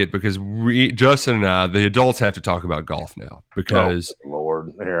suck it because Justin and I, the adults, have to talk about golf now because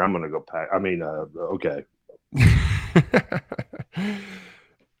Lord, here I'm gonna go pack. I mean, okay.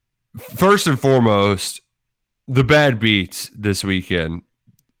 First and foremost, the bad beats this weekend,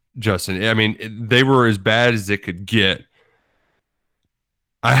 Justin. I mean, they were as bad as it could get.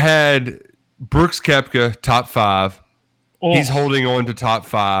 I had Brooks Koepka top 5. Oh. He's holding on to top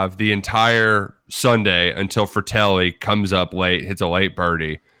 5 the entire Sunday until Fratelli comes up late, hits a late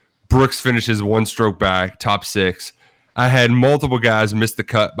birdie. Brooks finishes 1 stroke back, top 6. I had multiple guys miss the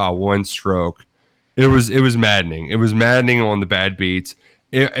cut by 1 stroke. It was maddening. It was maddening on the bad beats.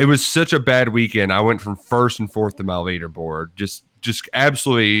 It was such a bad weekend. I went from 1st and 4th to my leaderboard. Just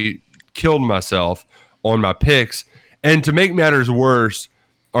absolutely killed myself on my picks. And to make matters worse,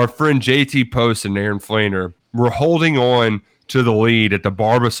 our friend JT Post and Aaron Flaner were holding on to the lead at the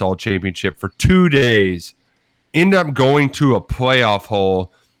Barbasol Championship for 2 days, end up going to a playoff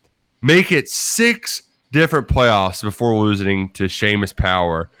hole, make it 6 different playoffs before losing to Seamus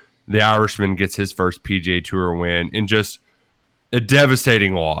Power. The Irishman gets his first PGA Tour win in just a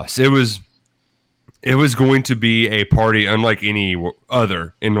devastating loss. It was going to be a party unlike any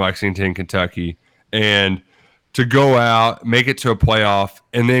other in Lexington, Kentucky. And to go out, make it to a playoff,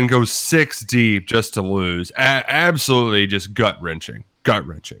 and then go 6 deep just to lose. Absolutely just gut-wrenching.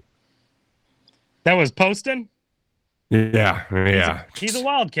 Gut-wrenching. That was Poston? Yeah. He's a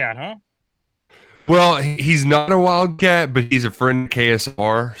Wildcat, huh? Well, he's not a Wildcat, but he's a friend of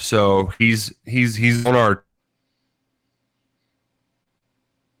KSR, so he's on our...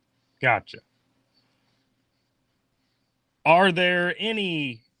 Gotcha. Are there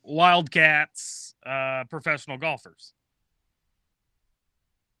any Wildcats professional golfers?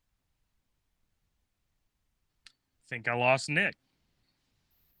 Think I lost Nick.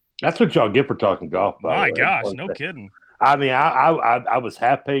 That's what y'all get for talking golf. My gosh, no kidding. I mean, I was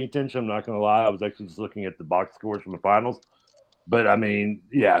half paying attention. I'm not going to lie. I was actually just looking at the box scores from the finals. But I mean,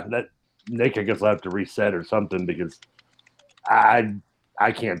 yeah, that Nick, I guess I'll have to reset or something because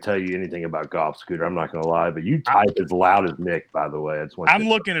I can't tell you anything about golf, Scooter. I'm not going to lie, but you type as loud as Nick, by the way. I'm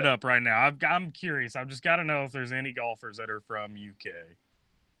looking it up right now. I'm curious. I've just got to know if there's any golfers that are from UK.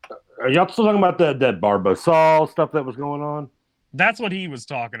 Are y'all still talking about that Barbasol stuff that was going on? That's what he was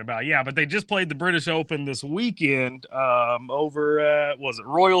talking about. Yeah, but they just played the British Open this weekend over at, was it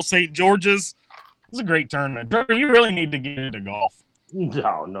Royal St. George's? It was a great tournament. Trevor, you really need to get into golf.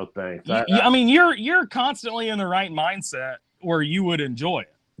 No thanks. I mean, you're constantly in the right mindset where you would enjoy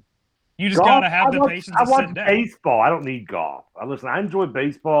it. You just got to have the patience to sit down. I watch baseball. I don't need golf. I enjoy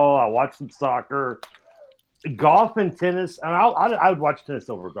baseball. I watch some soccer. Golf and tennis, and I would watch tennis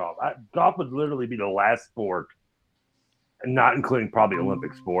over golf. Golf would literally be the last sport, and not including probably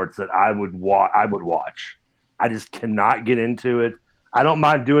Olympic sports, that I would watch. I just cannot get into it. I don't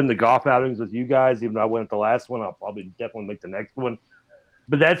mind doing the golf outings with you guys, even though I went at the last one. I'll probably definitely make the next one.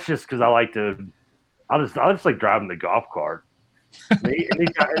 But that's just because I like to. I just like driving the golf cart.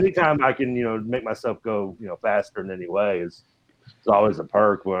 Anytime I can, make myself go, faster in any way is always a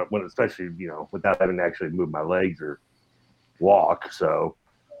perk. When especially, without having to actually move my legs or walk. So,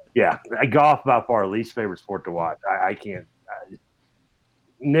 yeah, golf by far least favorite sport to watch. I can't.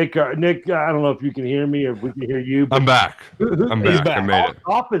 Nick, I don't know if you can hear me or if we can hear you. I'm back. I made it.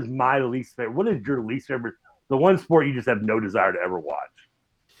 Golf is my least favorite. What is your least favorite? The one sport you just have no desire to ever watch?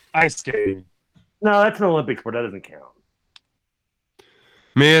 Ice skating. No, that's an Olympic sport. That doesn't count.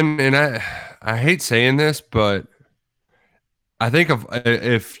 Man, and I hate saying this, but I think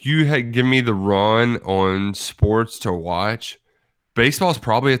if you had given me the run on sports to watch, baseball's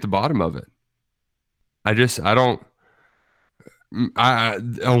probably at the bottom of it. Unless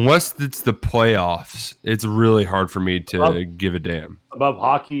it's the playoffs, it's really hard for me to give a damn. Above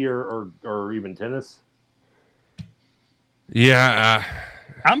hockey or even tennis? Yeah.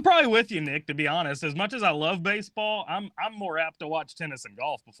 I'm probably with you, Nick, to be honest. As much as I love baseball, I'm more apt to watch tennis and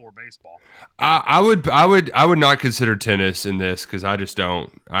golf before baseball. I would not consider tennis in this because I just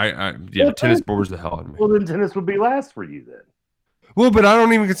don't. Tennis bores the hell out of me. Well, then tennis would be last for you then. Well, but I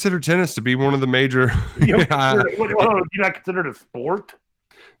don't even consider tennis to be one of the major. Do you not consider it a sport?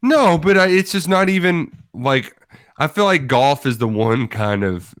 No, but it's just not even like. I feel like golf is the one kind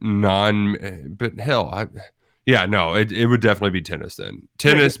of non. But hell, it would definitely be tennis then.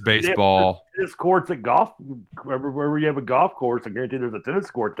 Tennis, baseball. Tennis courts at golf, wherever you have a golf course, I guarantee there's a tennis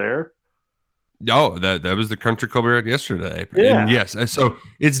court there. Oh, that was the country club we were at yesterday. Yeah. And yes, so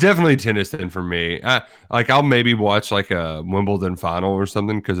it's definitely tennis then for me. I'll maybe watch like a Wimbledon final or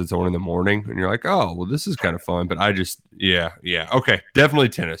something because it's on in the morning, and you're like, oh, well, this is kind of fun. But I just, okay, definitely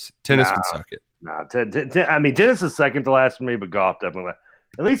tennis. Tennis can suck it. Nah, I mean, tennis is second to last for me, but golf definitely.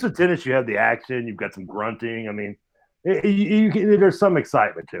 At least with tennis, you have the action. You've got some grunting. I mean, there's some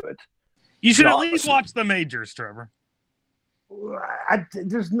excitement to it. You should at least watch the majors, Trevor.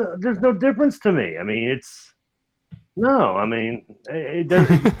 There's no difference to me. I mean, it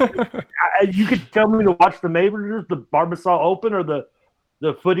doesn't. You could tell me to watch the majors, the Barbasol Open, or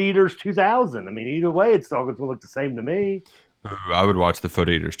the Foot Eaters 2000. I mean, either way, it's all going to look the same to me. I would watch the Foot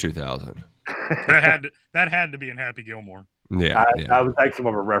Eaters 2000. that had to be in Happy Gilmore. Yeah, I was actually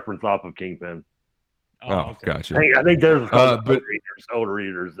more of a reference off of Kingpin. Oh, Okay. gotcha. I think there's older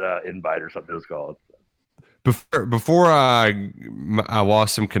readers invite or something it's called. Before I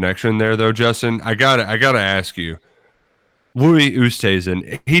lost some connection there, though, Justin, I gotta ask you, Louis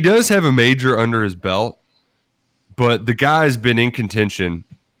Oosthuizen, he does have a major under his belt, but the guy's been in contention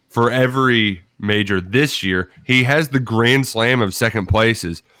for every major this year. He has the grand slam of second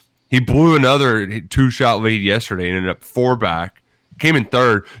places. He blew another 2-shot lead yesterday and ended up 4 back. Came in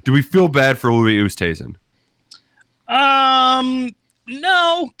third. Do we feel bad for Louis Oosthuizen?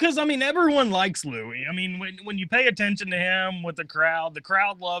 No, because I mean everyone likes Louis. I mean when you pay attention to him with the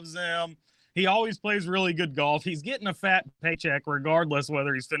crowd loves him. He always plays really good golf. He's getting a fat paycheck regardless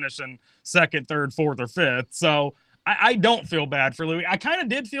whether he's finishing second, third, fourth, or fifth. So I don't feel bad for Louis. I kind of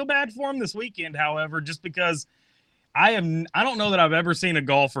did feel bad for him this weekend, however, just because I don't know that I've ever seen a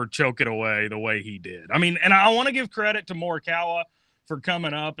golfer choke it away the way he did. I mean, and I want to give credit to Morikawa for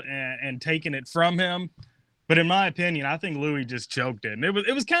coming up and taking it from him. But in my opinion, I think Louis just choked it. And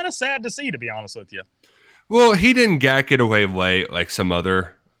it was kind of sad to see, to be honest with you. Well, he didn't gack it away late like some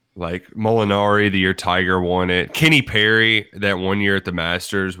other, like Molinari the year Tiger won it. Kenny Perry that one year at the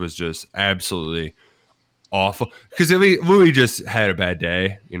Masters was just absolutely awful. Because Louis just had a bad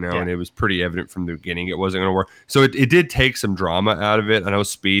day, and it was pretty evident from the beginning it wasn't going to work. So it did take some drama out of it. I know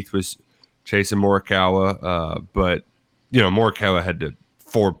Spieth was chasing Morikawa, but, Morikawa had to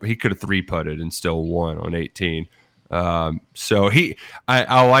he could have 3-putted and still won on 18. So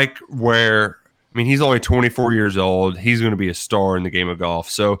I like where, I mean, he's only 24 years old. He's going to be a star in the game of golf.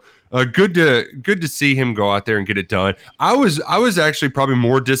 So good to see him go out there and get it done. I was actually probably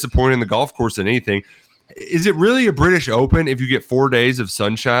more disappointed in the golf course than anything. Is it really a British Open if you get 4 days of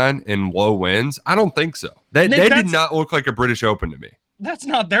sunshine and low winds? I don't think so. That did not look like a British Open to me. That's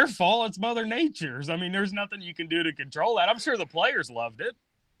not their fault. It's Mother Nature's. I mean, there's nothing you can do to control that. I'm sure the players loved it.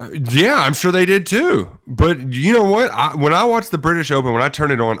 Yeah, I'm sure they did too. But you know what? When I watch the British Open, when I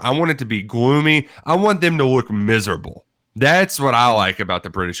turn it on, I want it to be gloomy. I want them to look miserable. That's what I like about the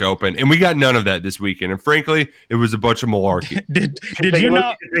British Open. And we got none of that this weekend. And frankly, it was a bunch of malarkey. Did you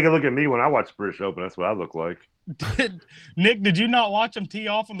not take a look at me when I watch the British Open? That's what I look like. Nick, did you not watch them tee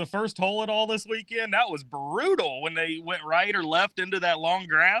off on the first hole at all this weekend? That was brutal when they went right or left into that long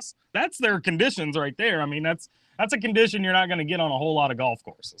grass. That's their conditions right there. I mean, that's a condition you're not going to get on a whole lot of golf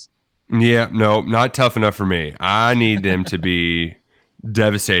courses. Yeah, no, not tough enough for me. I need them to be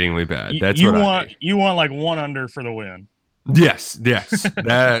devastatingly bad. That's what I need. You want like 1 under for the win. Yes.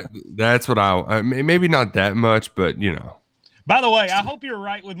 That's what I maybe not that much, but By the way, I hope you're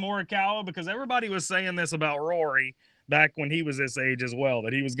right with Morikawa because everybody was saying this about Rory back when he was this age as well,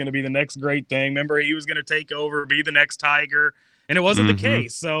 that he was going to be the next great thing. Remember, he was going to take over, be the next Tiger, and it wasn't the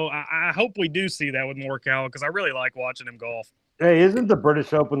case. So I hope we do see that with Morikawa because I really like watching him golf. Hey, isn't the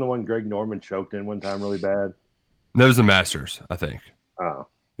British Open the one Greg Norman choked in one time really bad? That was the Masters, I think. Oh.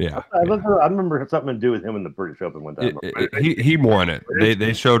 Yeah. I remember it had something to do with him in the British Open one time. He won it.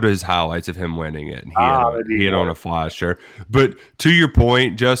 They showed his highlights of him winning it. And he had on a flash shirt. But to your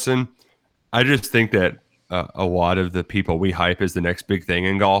point, Justin, I just think that a lot of the people we hype as the next big thing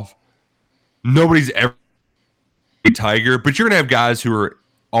in golf, nobody's ever Tiger, but you're going to have guys who are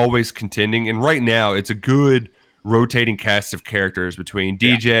always contending. And right now, it's a good rotating cast of characters between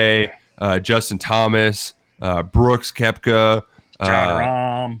DJ, Justin Thomas, Brooks Koepka, Jon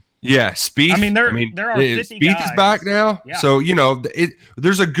Rahm. Yeah, Spieth. I mean, there are 50 Spieth guys. is back now, Yeah. so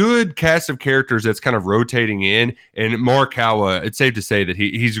there's a good cast of characters that's kind of rotating in. And Morikawa, it's safe to say that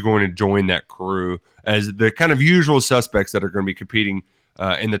he's going to join that crew as the kind of usual suspects that are going to be competing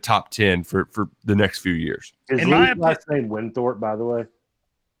in the top 10 for the next few years. Is Louis' last name Winthorpe, by the way?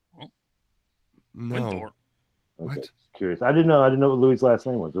 No, Winthorpe. what? Okay, curious. I didn't know what Louis' last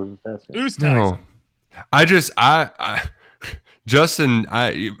name was. What was his last name? Oosthuizen. No, Justin,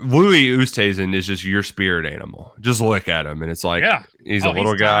 Louis Oosthuizen is just your spirit animal. Just look at him, and it's like, he's a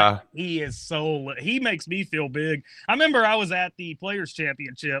little guy. Tiny. He is he makes me feel big. I remember I was at the Players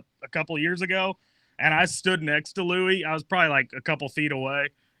Championship a couple of years ago, and I stood next to Louis. I was probably like a couple feet away.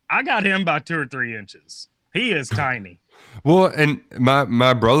 I got him by 2 or 3 inches. He is tiny. Well, and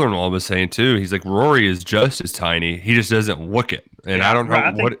my brother-in-law was saying too. He's like, Rory is just as tiny. He just doesn't look it, and I don't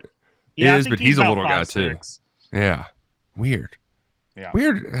know what it is, but he's a little guy too. Yeah, weird. Yeah.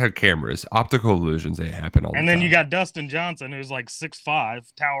 Weird how cameras, optical illusions, they happen all the time. And then you got Dustin Johnson, who's like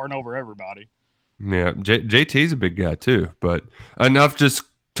 6'5", towering over everybody. Yeah, JT's a big guy too. But enough just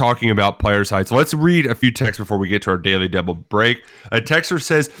talking about players' heights. Let's read a few texts before we get to our daily double break. A texter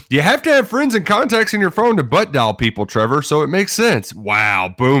says, you have to have friends and contacts in your phone to butt dial people, Trevor, so it makes sense.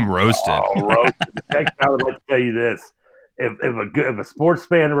 Wow, boom, roasted. Oh, roasted. I would like to tell you this. If a sports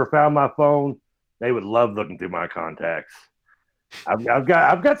fan ever found my phone, they would love looking through my contacts. I've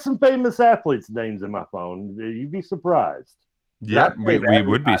got some famous athletes' names in my phone. You'd be surprised. Yeah, we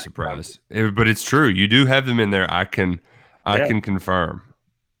would be surprised, but it's true. You do have them in there. I can confirm.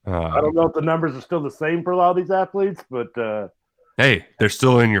 I don't know if the numbers are still the same for a lot of these athletes, but hey, they're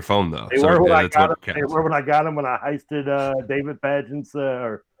still in your phone though. They were when I got them. They were when I got them when I heisted David Pageant's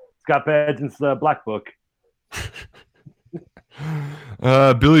or Scott Pageant's Black Book.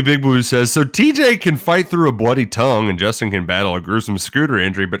 Billy Big Blue says, so TJ can fight through a bloody tongue and Justin can battle a gruesome scooter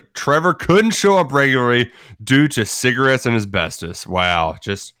injury, but Trevor couldn't show up regularly due to cigarettes and asbestos. Wow,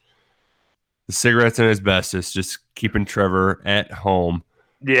 just the cigarettes and asbestos just keeping Trevor at home.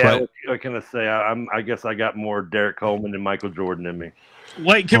 Yeah, what can I say? I guess I got more Derek Coleman and Michael Jordan in me.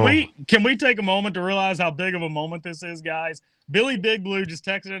 Wait, can we take a moment to realize how big of a moment this is, guys? Billy Big Blue just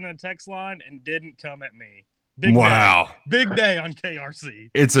texted in a text line and didn't come at me. Big day on KRC.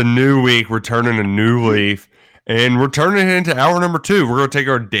 It's a new week. We're turning a new leaf, and we're turning it into hour number 2. We're going to take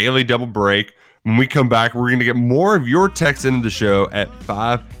our daily double break. When we come back, we're going to get more of your texts into the show at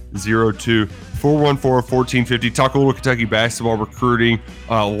 502-414-1450. Talk a little Kentucky basketball recruiting,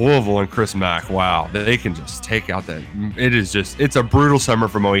 Louisville and Chris Mack. Wow, they can just take out that. It's a brutal summer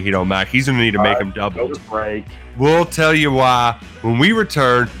for Moehito Mack. He's going to need to make him double. We'll tell you why when we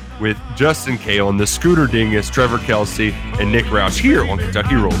return with Justin Kalen, the Scooter Dingus, Trevor Kelsey, and Nick Roush here on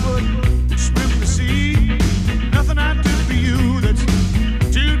Kentucky Roll.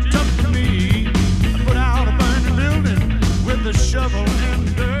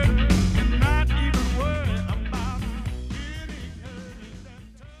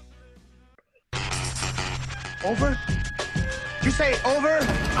 Over? You say over?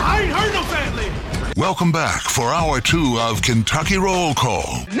 I ain't heard no family. Welcome back for hour 2 of Kentucky Roll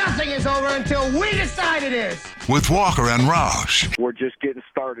Call. Nothing is over until we decide it is. With Walker and Roush. We're just getting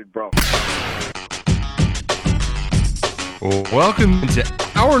started, bro. Welcome to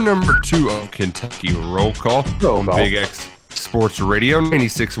hour number 2 of Kentucky Roll Call on Big X Sports Radio,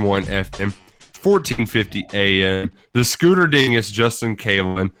 96.1 FM, 1450 AM. The Scooter Dingus, Justin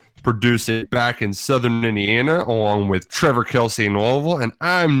Kalen, produce it back in Southern Indiana, along with Trevor Kelsey in Louisville, and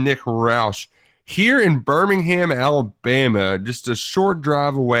I'm Nick Roush here in Birmingham, Alabama, just a short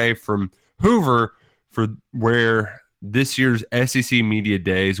drive away from Hoover, for where this year's SEC Media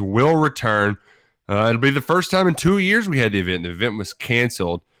Days will return. It'll be the first time in 2 years we had the event. The event was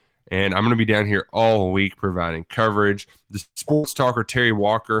canceled, and I'm going to be down here all week providing coverage. The sports talker, Terry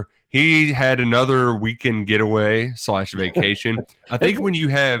Walker, he had another weekend getaway / vacation. I think when you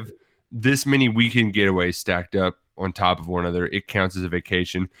have this many weekend getaways stacked up on top of one another, it counts as a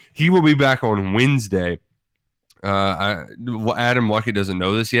vacation. He will be back on Wednesday. Adam Luckett doesn't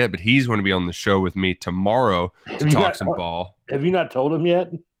know this yet, but he's going to be on the show with me tomorrow to talk some ball. Have you not told him yet?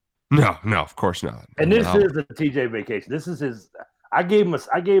 No, of course not. And this is a TJ vacation. This is his. I gave him a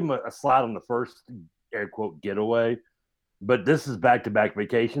slot on the first air quote getaway, but this is back-to-back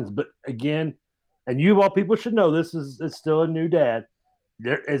vacations. But again, and you of all people should know this it's still a new dad.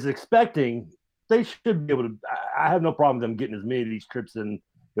 There is expecting they should be able to. I have no problem with them getting as many of these trips in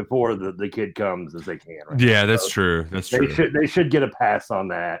before the kid comes as they can. Right? Yeah, that's true. That's true. They should get a pass on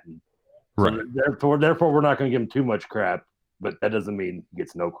that. Right. So therefore, we're not going to give him too much crap, but that doesn't mean he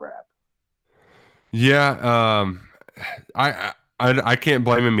gets no crap. Yeah, I can't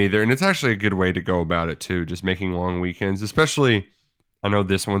blame him either, and it's actually a good way to go about it too. Just making long weekends, especially. I know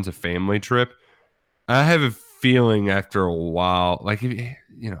this one's a family trip. I have a feeling after a while, like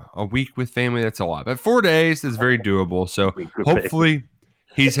a week with family, that's a lot. But 4 days is very doable. So hopefully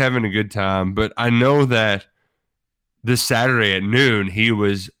he's having a good time. But I know that this Saturday at noon, he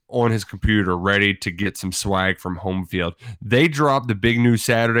was on his computer ready to get some swag from home field. They dropped the big new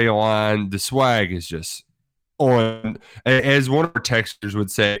Saturday line. The swag is just on, as one of our texters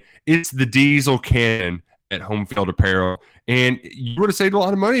would say, it's the diesel cannon at Home Field Apparel. And you would have saved a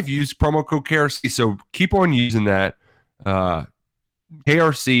lot of money if you used promo code KRC. So keep on using that.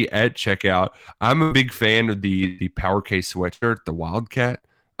 KRC at checkout. I'm a big fan of the Power Case sweatshirt, the Wildcat.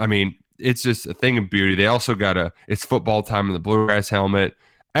 I mean, it's just a thing of beauty. They also got it's football time in the bluegrass helmet.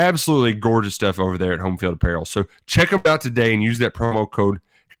 Absolutely gorgeous stuff over there at Home Field Apparel. So check them out today and use that promo code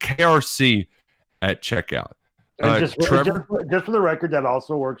KRC at checkout. And Trevor, just for the record, that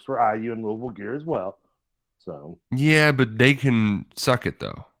also works for IU and Louisville gear as well. So yeah, but they can suck it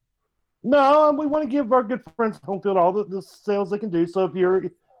though. No, we want to give our good friends at Home Field all the sales they can do. So if you're a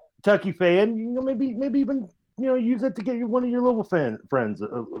Kentucky fan, maybe even use it to get one of your Louisville friends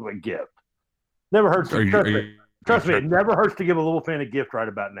a gift. Never hurts. Trust me, it never hurts to give a Louisville fan a gift right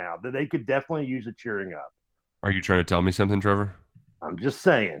about now. That they could definitely use a cheering up. Are you trying to tell me something, Trevor? I'm just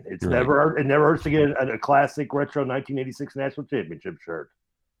saying it never hurts to get a classic retro 1986 national championship shirt.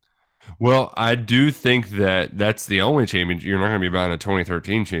 Well, I do think that's the only championship. You're not going to be buying a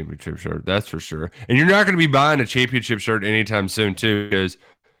 2013 championship shirt, that's for sure. And you're not going to be buying a championship shirt anytime soon, too, because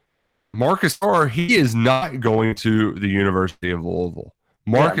Marcus Carr, he is not going to the University of Louisville.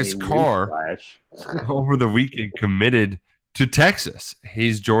 Marcus Carr, over the weekend, committed to Texas.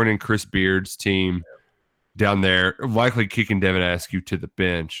 He's joining Chris Beard's team down there, likely kicking Devin Askew to the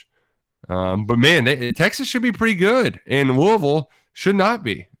bench. But, man, Texas should be pretty good, and Louisville should not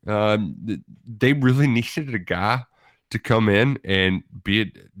be. They really needed a guy to come in and be a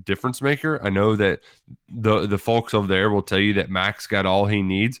difference maker. I know that the folks over there will tell you that Max got all he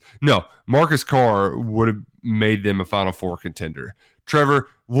needs. No, Marcus Carr would have made them a Final Four contender. Trevor,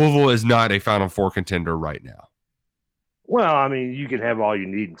 Louisville is not a Final Four contender right now. Well, I mean, you could have all you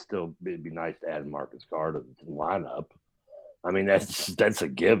need and still it'd be nice to add Marcus Carr to the lineup. I mean, that's a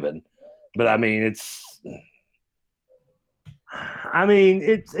given. But I mean, it's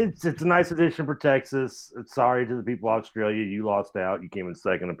a nice addition for Texas. Sorry to the people of Australia, you lost out. You came in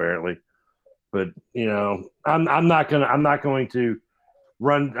second apparently, but I'm not going to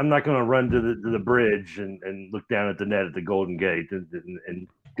run to the bridge and look down at the net at the Golden Gate and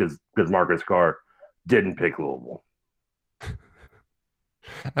because Marcus Carr didn't pick Louisville.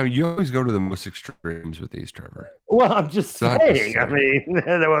 I mean, you always go to the most extremes with these, Trevor. Well, I'm just saying. I mean,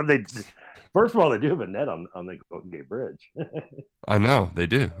 first of all, they do have a net on the Golden Gate Bridge. I know they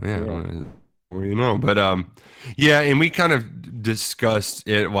do. Yeah. Well, but yeah, and we kind of discussed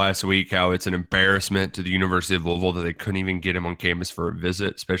it last week how it's an embarrassment to the University of Louisville that they couldn't even get him on campus for a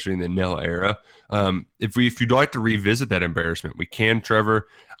visit, especially in the Nell era. If you'd like to revisit that embarrassment, we can, Trevor.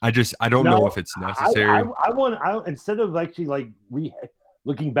 I don't know if it's necessary. I want instead of actually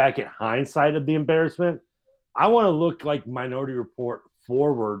looking back at hindsight of the embarrassment, I want to look like Minority Report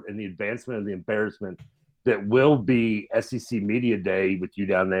forward in the advancement of the embarrassment that will be SEC Media Day with you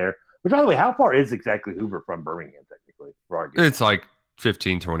down there. Which, by the way, how far is exactly Hoover from Birmingham, technically? It's like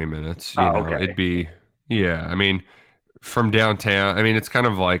 15, 20 minutes. Okay. It'd be, I mean, from downtown. I mean, it's kind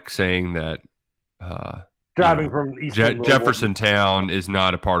of like saying that driving from East Jeffersontown is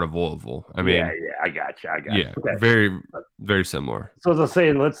not a part of Louisville. I mean, I got you. Yeah, okay. very, very similar. So as I was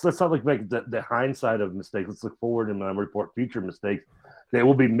saying, let's not look back at the hindsight of mistakes. Let's look forward and report future mistakes that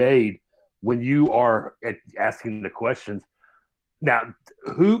will be made when you are asking the questions. Now,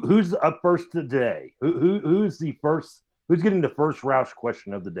 who's up first today? Who's getting the first Roush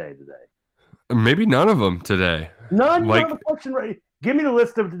question of the day today? Maybe none of them today. None. You have a question ready. Give me the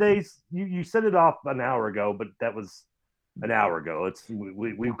list of today's. You set it off an hour ago, but that was an hour ago.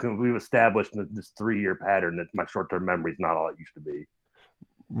 We've established this 3-year pattern that my short-term memory is not all it used to be.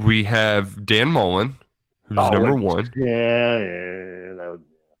 We have Dan Mullen, who's number one.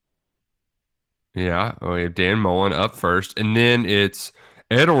 Yeah, we have Dan Mullen up first, and then it's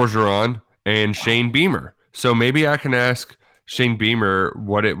Ed Orgeron and Shane Beamer. So maybe I can ask Shane Beamer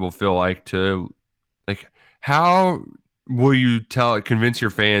what it will feel like to, how will you convince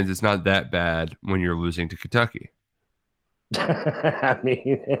your fans it's not that bad when you're losing to Kentucky? I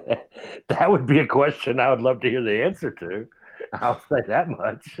mean, that would be a question I would love to hear the answer to. I'll say that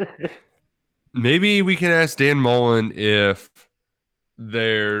much. Maybe we can ask Dan Mullen if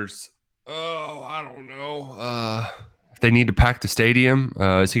there's, I don't know, if they need to pack the stadium.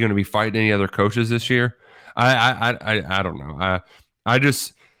 Is he going to be fighting any other coaches this year? I don't know. I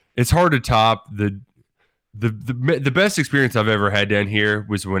just, it's hard to top the best experience I've ever had down here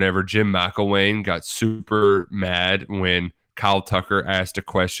was whenever Jim McElwain got super mad when Kyle Tucker asked a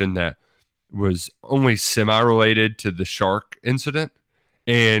question that was only semi-related to the shark incident.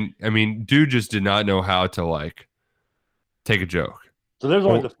 And, I mean, dude just did not know how to, take a joke. So there's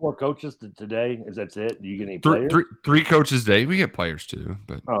only the 4 coaches today? Is that it? Do you get any players? Three coaches today. We get players, too.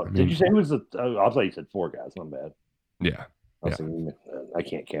 But did you say it was I thought you said 4 guys. Not bad. Yeah. I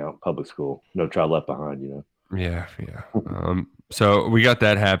can't count. Public school. No child left behind, Yeah. So we got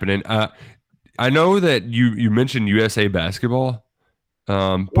that happening. I know that you mentioned USA basketball.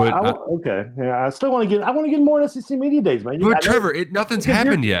 Okay. Yeah, I still want to get. I want to get more SEC media days, man. But Trevor, nothing's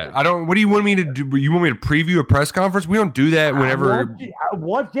happened yet. I don't. What do you want me to do? You want me to preview a press conference? We don't do that whenever.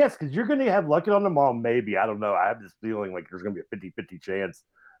 Yes, because you're going to have Luckett on tomorrow. Maybe, I don't know. I have this feeling like there's going to be a 50-50 chance.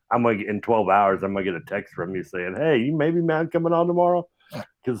 I'm going to get in 12 hours. I'm going to get a text from you saying, "Hey, you maybe man coming on tomorrow?"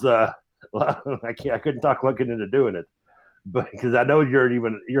 Because I couldn't talk Luckett into doing it, but because I know you're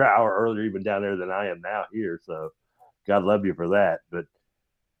an hour earlier even down there than I am now here. So, God love you for that. But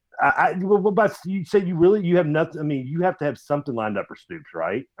what about you? Say you have nothing. I mean, you have to have something lined up for Stoops,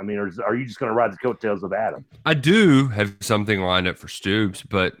 right? I mean, or are you just going to ride the coattails of Adam? I do have something lined up for Stoops,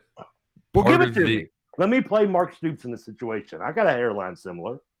 but give it to me. Let me play Mark Stoops in the situation. I got a hairline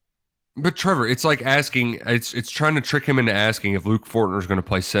similar. But Trevor, it's like asking. It's trying to trick him into asking if Luke Fortner is going to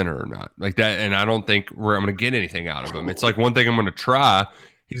play center or not, like that. And I don't think I'm going to get anything out of him. It's like one thing I'm going to try.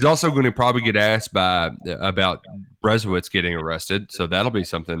 He's also going to probably get asked about Breswitz getting arrested, so that'll be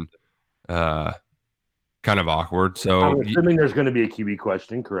something kind of awkward. So I'm assuming there's going to be a QB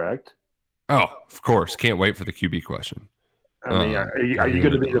question, correct? Oh, of course. Can't wait for the QB question. I mean, are you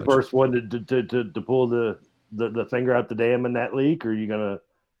going to be the first one to pull the finger out the dam in that leak, or are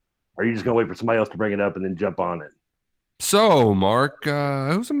you just going to wait for somebody else to bring it up and then jump on it? So, Mark,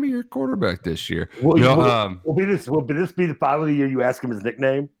 who's going to be your quarterback this year? Will this be the finally year you ask him his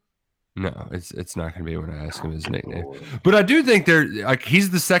nickname? No, it's not going to be when I ask him his nickname. But I do think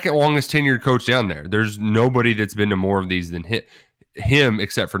he's the second longest tenured coach down there. There's nobody that's been to more of these than him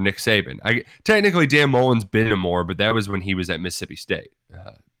except for Nick Saban. Technically, Dan Mullen's been to more, but that was when he was at Mississippi State.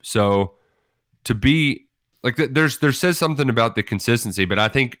 So to be like, there says something about the consistency, but I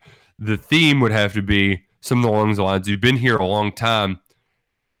think the theme would have to be something along the lines. You've been here a long time.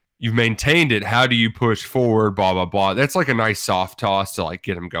 You've maintained it. How do you push forward? Blah, blah, blah. That's like a nice soft toss to like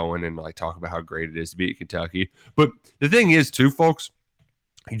get him going and like talk about how great it is to be at Kentucky. But the thing is too, folks,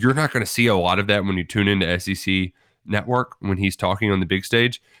 you're not going to see a lot of that when you tune into SEC Network when he's talking on the big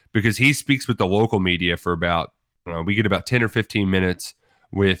stage, because he speaks with the local media for about, we get about 10 or 15 minutes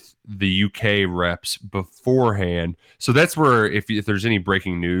with the UK reps beforehand. So that's where if there's any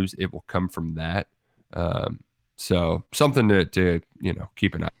breaking news, it will come from that. So something to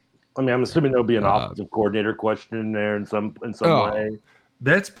keep an eye. I mean, I'm assuming there'll be an offensive coordinator question in there in some way.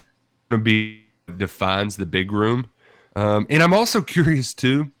 That's going to be defines the big room. And I'm also curious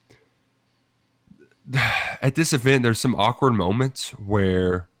too. At this event, there's some awkward moments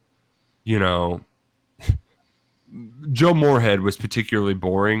where, Joe Moorhead was particularly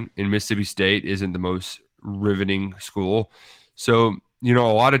boring, and Mississippi State isn't the most riveting school. So, a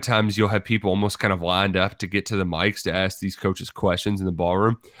lot of times you'll have people almost kind of lined up to get to the mics to ask these coaches questions in the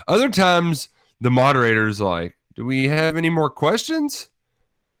ballroom. Other times the moderator's like, do we have any more questions?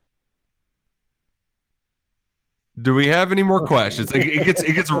 Do we have any more questions? Like, it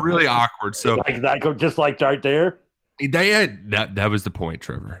gets really awkward. So like that, just like right there. That was the point,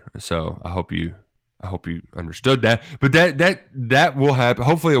 Trevor. So I hope you understood that. But that will happen.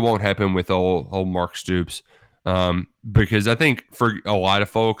 Hopefully, it won't happen with old Mark Stoops, because I think for a lot of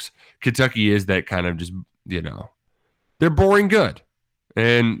folks, Kentucky is that kind of just they're boring good,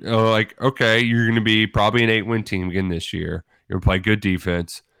 and okay, you're going to be probably an 8-win team again this year. You're going to play good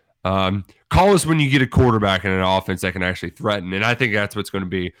defense. Call us when you get a quarterback and an offense that can actually threaten. And I think that's what's going to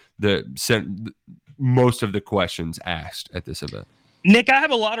be most of the questions asked at this event. Nick, I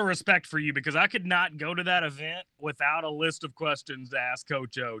have a lot of respect for you because I could not go to that event without a list of questions to ask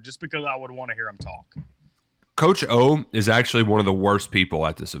Coach O, just because I would want to hear him talk. Coach O is actually one of the worst people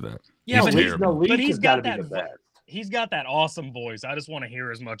at this event. Yeah, but he's got that. He's got that awesome voice. I just want to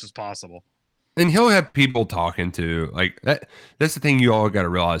hear as much as possible. And he'll have people talking to like that. That's the thing you all got to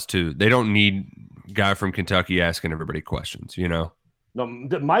realize too. They don't need a guy from Kentucky asking everybody questions. No,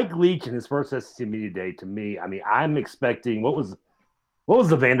 Mike Leach in his first SEC media day. To me, I mean, I'm expecting what was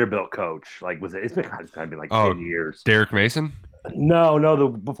the Vanderbilt coach like? It's been like 10 years. Derek Mason? No,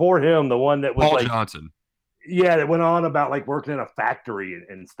 before him, the one that was Paul Johnson. Yeah, that went on about like working in a factory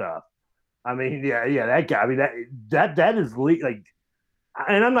and stuff. I mean, yeah, that guy. I mean, that is like.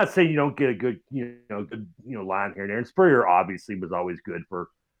 And I'm not saying you don't get a good, line here and there. And Spurrier obviously was always good for,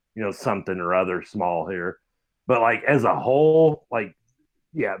 something or other small here. But like as a whole, like,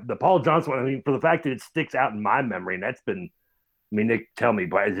 yeah, the Paul Johnson one, I mean, for the fact that it sticks out in my memory, and that's been, Nick, tell me,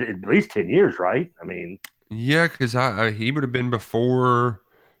 but at least 10 years, right? I mean, yeah, because he would have been before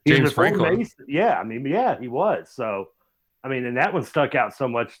James Franklin. Yeah, he was. So, I mean, and that one stuck out so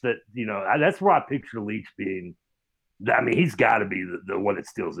much that, that's where I picture Leach being. I mean, he's got to be the one that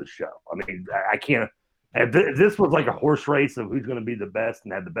steals this show. I mean, I can't. If this was like a horse race of who's going to be the best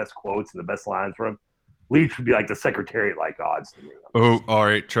and have the best quotes and the best lines from, Leach would be like the secretariat-like odds to me. Oh, all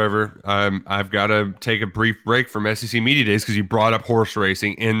right, Trevor. I've got to take a brief break from SEC Media Days because you brought up horse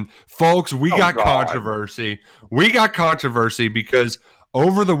racing. And folks, we got controversy. We got controversy because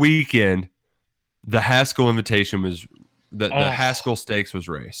over the weekend, the Haskell Invitation was the Haskell Stakes was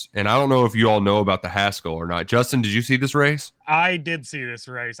raced. And I don't know if you all know about the Haskell or not. Justin, did you see this race? I did see this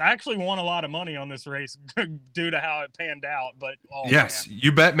race. I actually won a lot of money on this race due to how it panned out. But yes, man.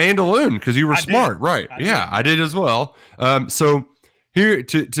 You bet Mandaloon because you were smart, right? I did as well. So here's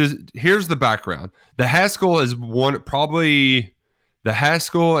the background. The Haskell is probably the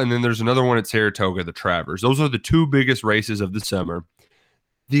Haskell, and then there's another one at Saratoga, the Travers. Those are the two biggest races of the summer.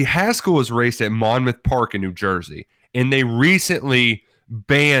 The Haskell is raced at Monmouth Park in New Jersey. And they recently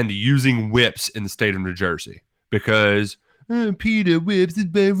banned using whips in the state of New Jersey because Peter, whips is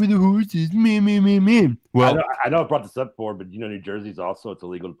bad for the horses. Me. Well, I know I brought this up before, but New Jersey's also it's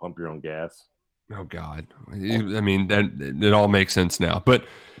illegal to pump your own gas. Oh God, I mean that it all makes sense now. But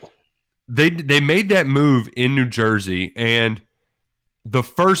they made that move in New Jersey, and the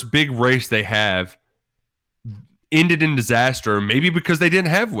first big race they have ended in disaster, maybe because they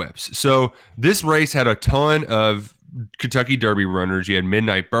didn't have whips. So this race had a ton of Kentucky Derby runners. You had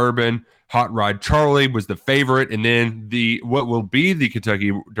Midnight Bourbon, Hot Rod Charlie was the favorite, and then what will be the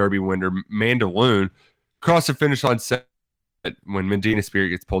Kentucky Derby winner, Mandaloon, crossed the finish line second. When Medina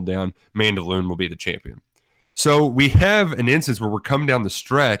Spirit gets pulled down, Mandaloon will be the champion. So we have an instance where we're coming down the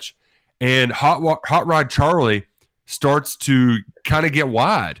stretch, and Hot Rod Charlie starts to kind of get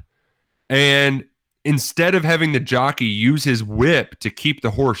wide, and instead of having the jockey use his whip to keep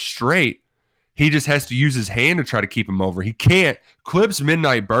the horse straight, he just has to use his hand to try to keep him over. He can't. Clips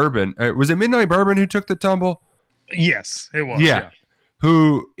Midnight Bourbon. Was it Midnight Bourbon who took the tumble? Yes, it was. Yeah.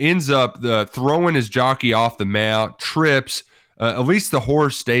 Who ends up throwing his jockey off the mount, trips. At least the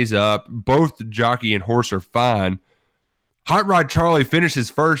horse stays up. Both the jockey and horse are fine. Hot Rod Charlie finishes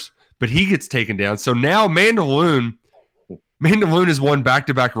first, but he gets taken down. So now Mandaloon has won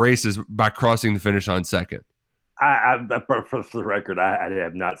back-to-back races by crossing the finish line second. For the record, I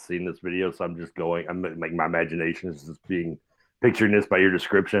have not seen this video, so I'm just going. Like my imagination is just picturing this by your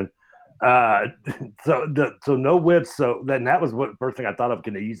description. So no whips. So then that was what first thing I thought of.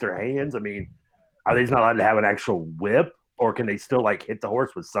 Can they use their hands? I mean, are they just not allowed to have an actual whip, or can they still like hit the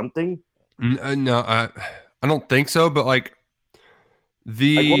horse with something? No, I don't think so. But like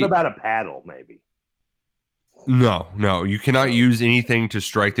what about a paddle, maybe? No, you cannot use anything to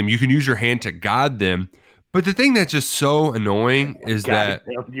strike them. You can use your hand to guide them. But the thing that's just so annoying is that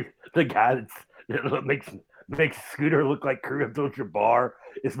the guy that makes Scooter look like Kareem Abdul-Jabbar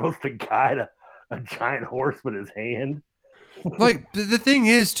is supposed to guide a giant horse with his hand. Like the thing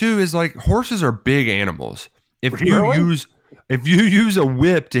is too is like horses are big animals. If you use a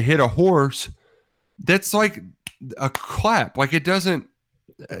whip to hit a horse, that's like a clap. Like it doesn't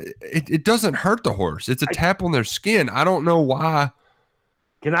hurt the horse. It's a tap on their skin. I don't know why.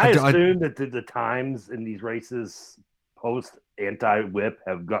 Can I assume that the times in these races post anti-whip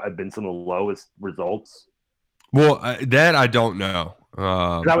have been some of the lowest results? Well, that I don't know.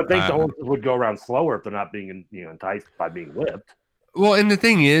 I would think the horses would go around slower if they're not being enticed by being whipped. Well, and the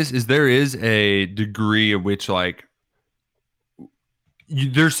thing is there is a degree of which like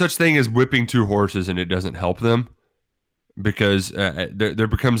there's such thing as whipping two horses and it doesn't help them because there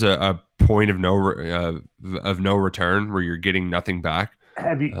becomes a point of no return where you're getting nothing back.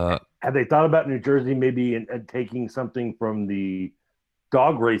 Have they thought about New Jersey maybe taking something from the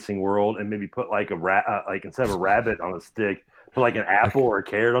dog racing world and maybe put like like instead of a rabbit on a stick, put like an apple or a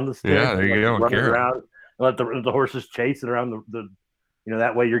carrot on the stick? Yeah, there you go. Run around and let the horses chase it around the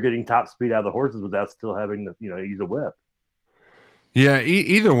that way you're getting top speed out of the horses without still having to use a whip. Yeah,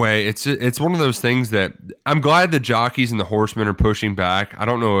 either way, it's one of those things that I'm glad the jockeys and the horsemen are pushing back. I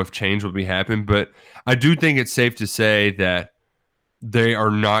don't know if change will be happening, but I do think it's safe to say that they are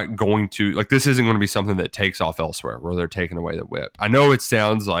not going to this isn't going to be something that takes off elsewhere where they're taking away the whip. I know it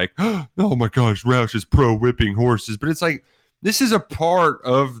sounds like, oh my gosh, Roush is pro whipping horses, but it's like this is a part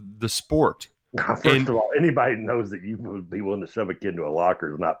of the sport. First of all, anybody who knows that you would be willing to shove a kid into a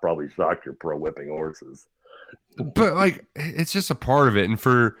locker is not probably shocked you're pro whipping horses. But like it's just a part of it, and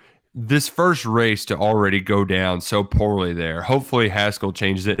for this first race to already go down so poorly there, hopefully Haskell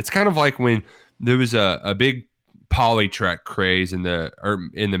changes it. It's kind of like when there was a big Polytrack craze in the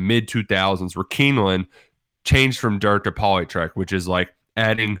mid 2000s where Keeneland changed from dirt to Polytrack, which is like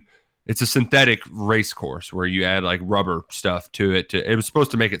it's a synthetic race course where you add like rubber stuff to it. It was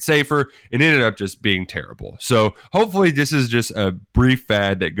supposed to make it safer. It ended up just being terrible. So hopefully this is just a brief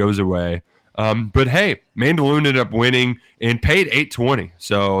fad that goes away. But hey, Mandaloun ended up winning and paid $820.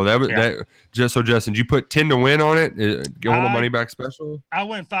 So that was that. Just so Justin, did you put 10 to win on it? Get a little money back special. I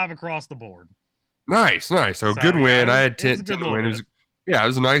went 5 across the board. Nice. So good win. I had 10 to win. It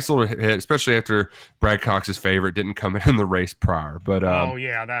was a nice little hit, especially after Brad Cox's favorite didn't come in the race prior. But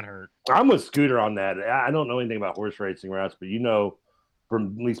that hurt. I'm with Scooter on that. I don't know anything about horse racing, Rouse, but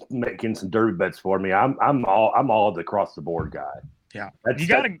from at least making some derby bets for me, I'm all the across the board guy. Yeah, you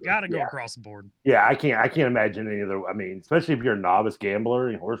gotta go across the board. Yeah, I can't imagine any other. I mean, especially if you're a novice gambler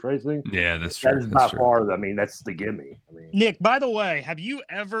in horse racing. Yeah, that's true. That is by far. I mean, that's the gimme. Nick, by the way, have you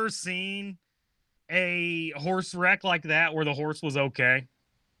ever seen a horse wreck like that where the horse was okay?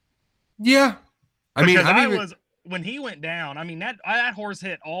 Yeah, when he went down, I mean that horse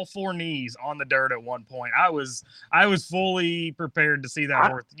hit all 4 knees on the dirt at one point. I was fully prepared to see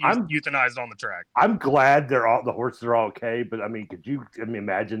that horse euthanized on the track. I'm glad the horses are all okay, but I mean, could you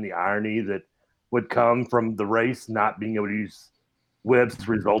imagine the irony that would come from the race not being able to use whips,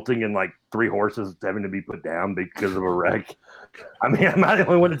 resulting in like 3 horses having to be put down because of a wreck? I mean, am I the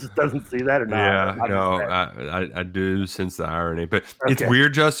only one that just doesn't see that or not? Yeah, no, I do sense the irony, but it's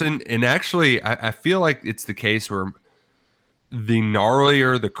weird, Justin. And actually, I feel like it's the case where the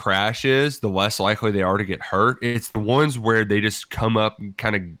gnarlier the crash is, the less likely they are to get hurt. It's the ones where they just come up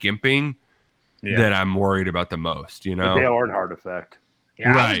kind of gimping that I'm worried about the most. You know, the Dale Earnhardt effect.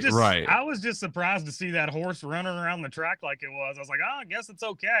 Yeah, right. I was just surprised to see that horse running around the track like it was. I was like, I guess it's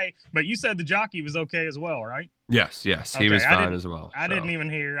okay. But you said the jockey was okay as well, right? Yes, okay, he was fine as well. I didn't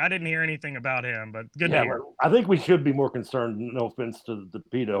hear anything about him, but good to hear. I think we should be more concerned, no offense to the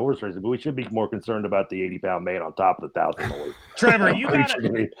PETA horse racing, but we should be more concerned about the 80-pound man on top of the 1,000. Trevor, you got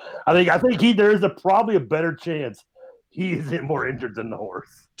it. I think there is probably a better chance he isn't more injured than the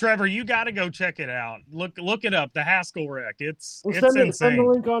horse. Trevor, you got to go check it out. Look it up. The Haskell wreck. It's insane. Send the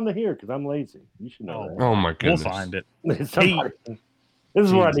link on here because I'm lazy. You should know that. Oh my goodness. We'll find it. This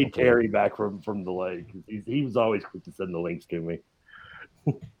is where I need Terry back from the lake. He was always quick to send the links to me.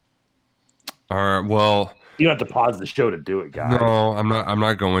 All right. Well, you don't have to pause the show to do it, guys. No, I'm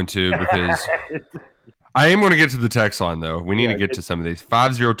not going to because I am going to get to the text line though. We need to get to some of these.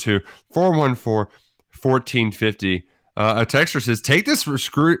 502-414-1450. A texter says, take this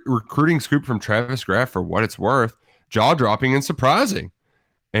recruiting scoop from Travis Graff for what it's worth. Jaw-dropping and surprising.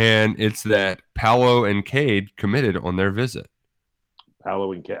 And it's that Paolo and Cade committed on their visit.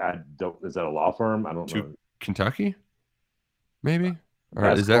 Paolo and Cade, is that a law firm? I don't know. Kentucky? Maybe? All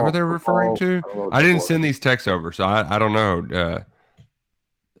right, is that what they're referring to? I didn't send these texts over, so I don't know.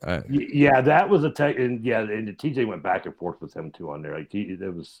 That was a text. And TJ went back and forth with him, too, on there. Like, TJ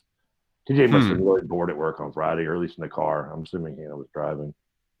must have been really bored at work on Friday, or at least in the car. I'm assuming he was driving.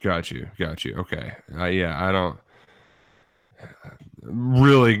 Got you. Okay. I don't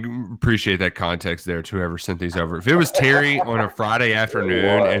really appreciate that context there to whoever sent these over. If it was Terry on a Friday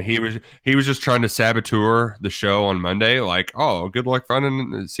afternoon and he was just trying to saboteur the show on Monday, like, oh, good luck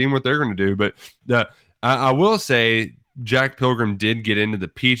finding and seeing what they're going to do. But I will say Jack Pilgrim did get into the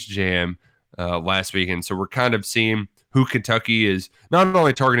Peach Jam last weekend, so we're kind of seeing who Kentucky is not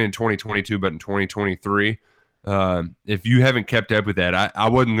only targeting in 2022, but in 2023. If you haven't kept up with that, I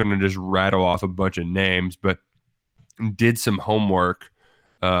wasn't going to just rattle off a bunch of names, but did some homework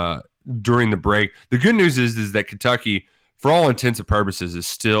during the break. The good news is that Kentucky, for all intents and purposes, is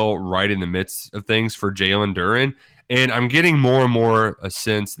still right in the midst of things for Jalen Duren. And I'm getting more and more a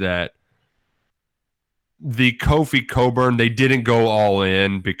sense that the Kofi Coburn, they didn't go all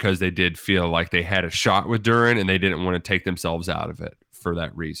in because they did feel like they had a shot with Duren and they didn't want to take themselves out of it for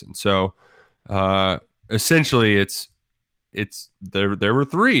that reason. So essentially there were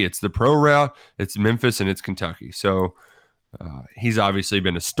 3. It's the pro route, it's Memphis, and it's Kentucky. So he's obviously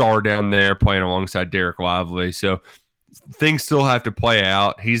been a star down there playing alongside Derek Lively. So things still have to play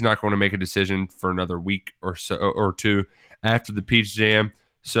out. He's not going to make a decision for another week or so or 2 after the Peach Jam.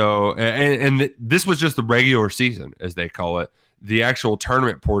 So, and this was just the regular season, as they call it. The actual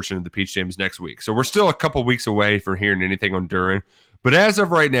tournament portion of the Peach Jam is next week. So we're still a couple weeks away from hearing anything on Duren. But as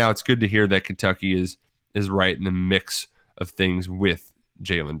of right now, it's good to hear that Kentucky is right in the mix of things with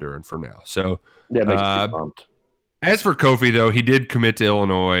Jalen Duren for now. So, yeah, makes me pumped. As for Kofi, though, he did commit to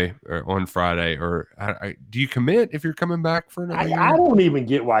Illinois on Friday. Do you commit if you're coming back for another year? I don't even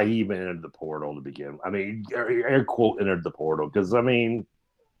get why he even entered the portal to begin. I mean, air quote entered the portal because I mean.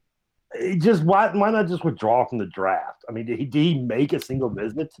 Why not just withdraw from the draft? I mean, did he make a single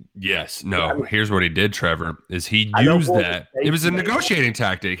visit? Yes. No. Here's what he did, Trevor, is he used that. It was a negotiating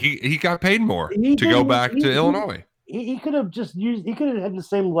tactic. He got paid more to go back to Illinois. He could have just used – he could have had the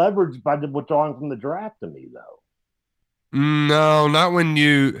same leverage by withdrawing from the draft to me, though. No, not when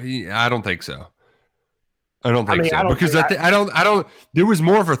you. I don't think so. I don't think so because I don't. There was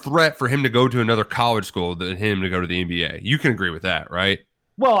more of a threat for him to go to another college school than him to go to the NBA. You can agree with that, right?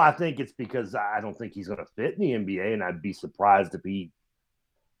 Well, I think it's because I don't think he's going to fit in the NBA, and I'd be surprised if he.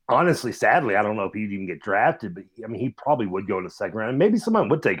 Honestly, sadly, I don't know if he'd even get drafted, but I mean, he probably would go in the second round. And maybe someone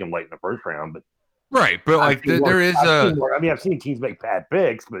would take him late in the first round, but right. But like, I've seen teams make bad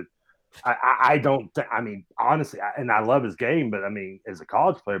picks, but I don't. I mean, honestly, and I love his game, but I mean, as a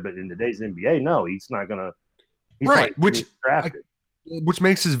college player, but in today's NBA, no, he's not going to. Right, which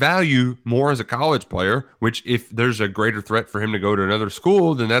makes his value more as a college player. Which, if there's a greater threat for him to go to another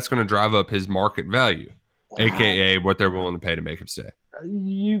school, then that's going to drive up his market value, aka what they're willing to pay to make him stay.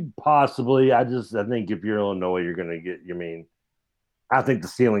 You possibly. I think if you're Illinois, you're going to get. I mean, I think the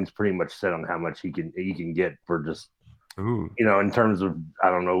ceiling's pretty much set on how much he can get for just, in terms of I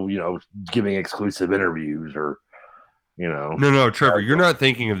don't know, giving exclusive interviews or, No, Trevor, you're not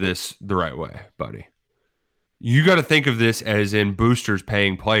thinking of this the right way, buddy. You got to think of this as in boosters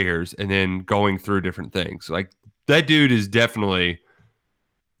paying players and then going through different things. Like that dude is definitely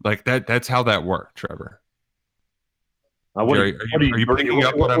like that. That's how that worked, Trevor. Are you picking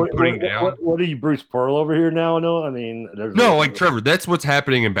up what I'm putting down? What are you, Bruce Pearl over here now? No, I mean, Trevor, that's what's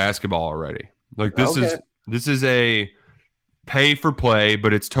happening in basketball already. Like this is a pay for play,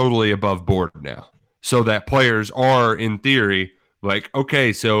 but it's totally above board now. So that players are in theory like,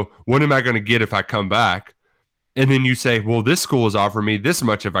 okay, so what am I going to get if I come back? And then you say, well, this school is offering me this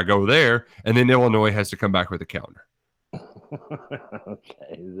much if I go there, and then Illinois has to come back with a counter.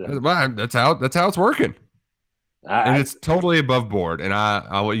 Okay, that's how it's working. And it's totally above board, and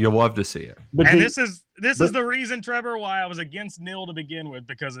you'll love to see it. And this is the reason, Trevor, why I was against Nil to begin with,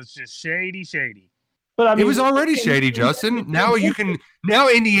 because it's just shady. But I mean, it was already shady, Justin. Now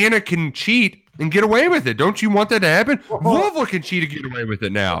Indiana can cheat and get away with it. Don't you want that to happen? Louisville can cheat and get away with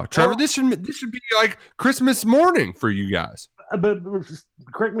it now. Trevor, this should be like Christmas morning for you guys. But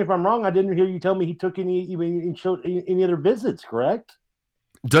correct me if I'm wrong. I didn't hear you tell me he took any other visits. Correct?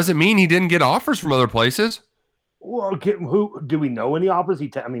 Doesn't mean he didn't get offers from other places. Well, who do we know any offers?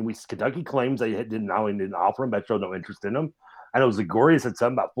 Kentucky claims they didn't offer him, but showed no interest in him. I know Zagoria said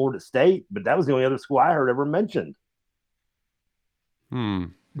something about Florida State, but that was the only other school I heard ever mentioned.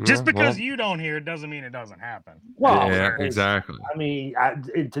 Just because you don't hear it doesn't mean it doesn't happen. Well, yeah, exactly. I mean,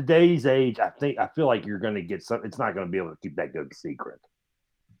 in today's age, I feel like you're going to get some. It's not going to be able to keep that good a secret.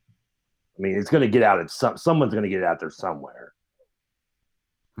 I mean, it's going to get out. Someone's going to get it out there somewhere.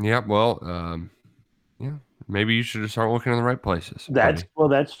 Yeah. Well. Yeah. Maybe you should start looking in the right places. That's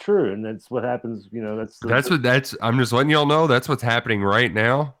true, and that's what happens. I'm just letting y'all know that's what's happening right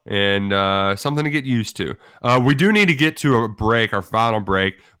now, and something to get used to. We do need to get to a break, our final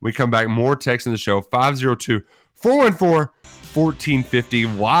break. We come back, more text in the show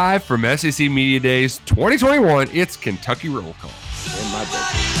 502-414-1450 live from SEC Media Days 2021. It's Kentucky Roll Call.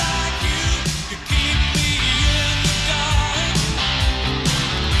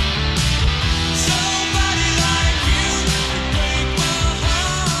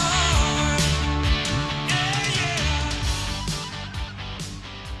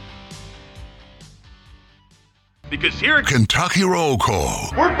 Because here at Kentucky Roll Call,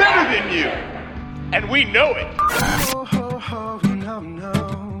 we're better than you, and we know it.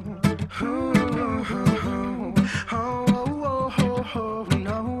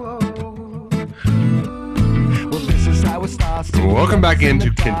 Welcome back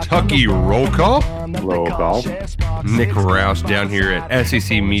into Kentucky Roll Call. Nick Roush down here at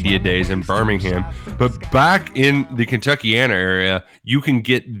SEC Media Days in Birmingham. But back in the Kentuckiana area, you can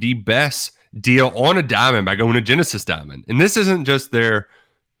get the best deal on a diamond by going to Genesis Diamond. And this isn't just their,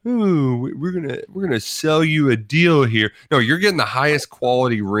 we're gonna sell you a deal here. No, you're getting the highest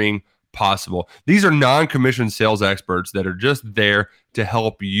quality ring possible. These are non-commissioned sales experts that are just there to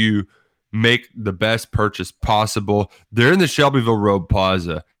help you make the best purchase possible. They're in the Shelbyville Road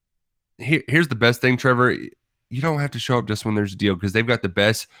Plaza. Here's the best thing, Trevor. You don't have to show up just when there's a deal, because they've got the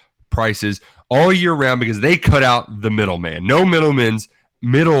best prices all year round, because they cut out the middleman. No middlemans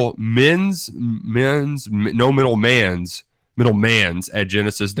at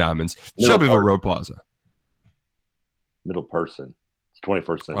Genesis Diamonds, Shelbyville Road Plaza. Middle person. It's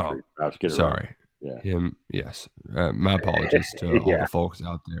 21st century. Sorry. Yeah. Yes. My apologies to all the folks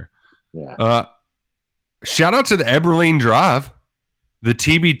out there. Yeah. Shout out to the Eberlein Drive. The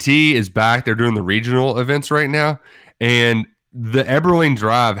TBT is back. They're doing the regional events right now, and the Eberlein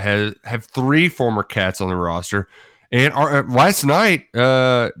Drive have 3 former Cats on the roster. And last night,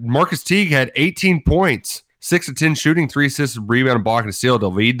 Marcus Teague had 18 points, 6 of 10 shooting, 3 assists, rebound, and block, and steal to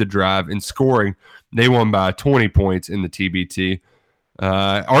lead the drive in scoring. They won by 20 points in the TBT.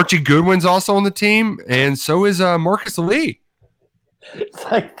 Archie Goodwin's also on the team, and so is Marcus Lee. It's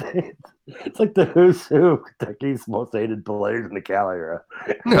like the who's who of Kentucky's most hated players in the Cal era.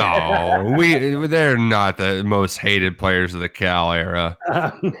 No, they're not the most hated players of the Cal era.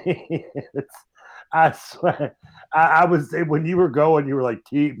 I mean, I swear, I was when you were going, you were like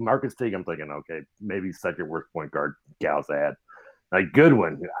Marcus Teague. I'm thinking, okay, maybe second worst point guard Cal's had. Like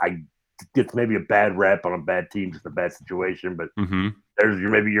Goodwin, gets maybe a bad rep on a bad team, just a bad situation, but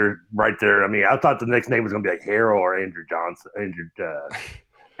maybe you're right there. I mean, I thought the next name was going to be like Harrell or Andrew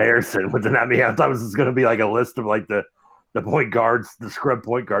Harrison, but then I thought it was going to be like a list of like the point guards, the scrub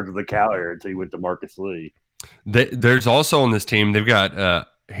point guards of the Cal era until you went to Marcus Lee. There's also on this team, they've got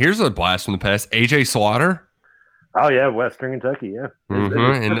here's a blast from the past, AJ Slaughter. Oh yeah, Western Kentucky, yeah.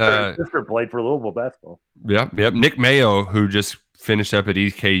 His sister played for Louisville basketball. Yep. Nick Mayo, who just finished up at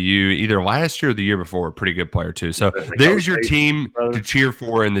EKU either last year or the year before, a pretty good player too. So there's your team to cheer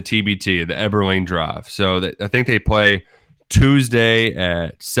for in the TBT, the Eberling Drive. So I think they play Tuesday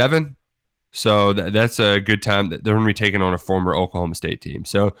at 7. So that's a good time. They're going to be taking on a former Oklahoma State team.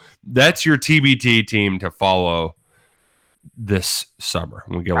 So that's your TBT team to follow this summer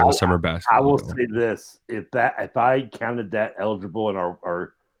when we get all the summer basketball. I will say this: if I counted that eligible in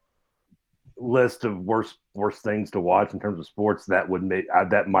our list of worst things to watch in terms of sports, that would make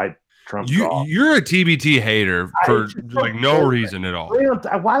that might trump. You're a TBT hater for like no reason at all. I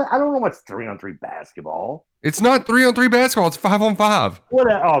don't know what's 3-on-3 basketball. It's not 3-on-3 basketball. It's 5-on-5.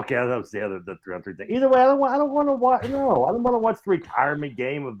 Okay, that was the 3-on-3 thing. Either way, I don't want to watch. No, I don't want to watch the retirement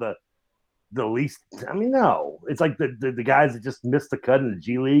game of the least. I mean, no, it's like the guys that just missed the cut in the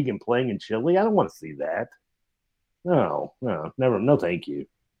G League and playing in Chile. I don't want to see that. No, never. No, thank you.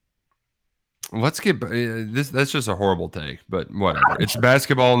 Let's get this. That's just a horrible take, but whatever. It's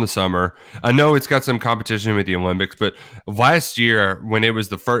basketball in the summer. I know it's got some competition with the Olympics, but last year when it was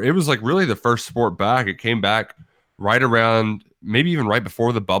it was like really the first sport back. It came back right around, maybe even right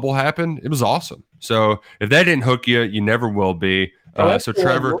before the bubble happened. It was awesome. So if that didn't hook you, you never will be. So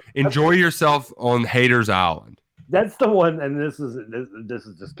Trevor, enjoy yourself on Haters Island. That's the one, and this is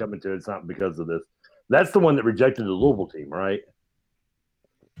just coming to it. It's not because of this. That's the one that rejected the Louisville team, right?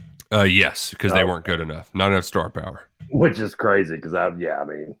 Yes, because they weren't good enough. Not enough star power. Which is crazy because not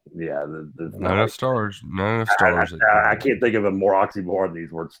enough stars. Not enough stars. I can't think of a more oxymoron than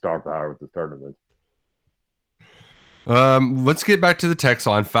these words star power with the tournament. Let's get back to the text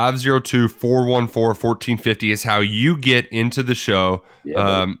line. 502-414-1450 is how you get into the show.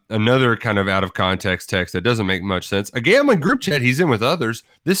 Another kind of out of context text that doesn't make much sense. A gambling group chat he's in with others.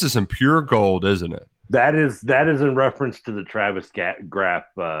 This is some pure gold, isn't it? That is in reference to the Travis Graff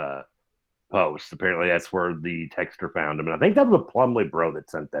post. Apparently, that's where the texter found him, and I think that was a Plumlee bro that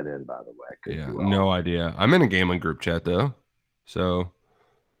sent that in. By the way, no idea. I'm in a gambling group chat though, so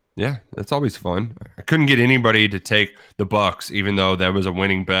yeah, that's always fun. I couldn't get anybody to take the Bucks, even though that was a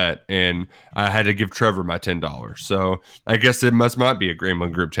winning bet, and I had to give Trevor my $10. So I guess it must not be a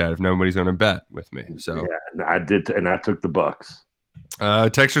gambling group chat if nobody's going to bet with me. So yeah, I did, and I took the Bucks.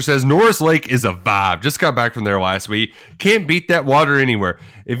 Texter says Norris Lake is a vibe. Just got back from there last week. Can't beat that water anywhere.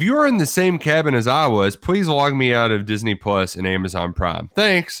 If you are in the same cabin as I was, please log me out of Disney Plus and Amazon Prime.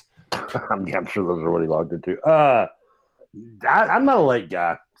 Thanks. I'm sure those are what he logged into. I'm not a lake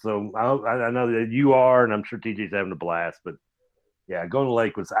guy, so I know that you are, and I'm sure TJ's having a blast. But yeah, going to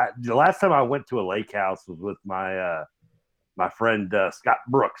lake was the last time I went to a lake house was with my my friend Scott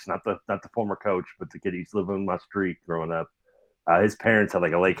Brooks, not the former coach, but the kid who used to live on my street growing up. His parents had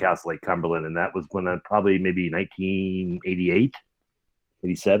like a lake house, Lake Cumberland, and that was when probably maybe 1988,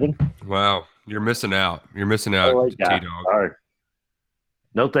 87. Wow, you're missing out. You're missing out, T-Dog. All right.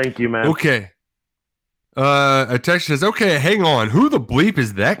 No, thank you, man. Okay. A text says, okay, hang on. Who the bleep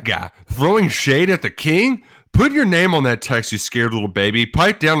is that guy? Throwing shade at the king? Put your name on that text, you scared little baby.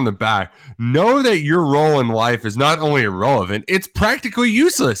 Pipe down in the back. Know that your role in life is not only irrelevant, it's practically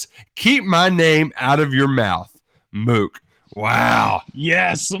useless. Keep my name out of your mouth. Mook. Wow.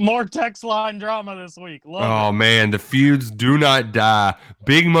 Yes, more text line drama this week. Love it. Man, the feuds do not die.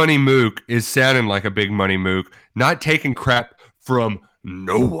 Big Money Mook is sounding like a Big Money Mook, not taking crap from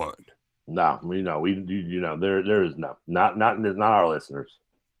no one. No, there is not our listeners.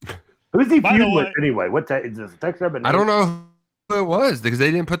 Who's he feuding with anyway? What is this text? I don't know who it was because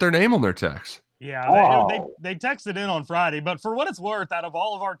they didn't put their name on their text. Yeah, they texted in on Friday, but for what it's worth, out of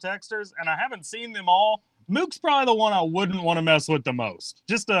all of our texters, and I haven't seen them all, Mook's probably the one I wouldn't want to mess with the most.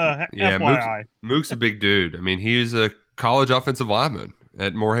 Just a FYI. Mook's a big dude. I mean, he's a college offensive lineman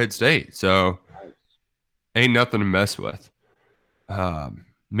at Morehead State, so ain't nothing to mess with.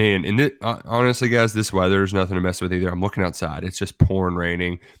 Man, and honestly, guys, this weather is nothing to mess with either. I'm looking outside. It's just pouring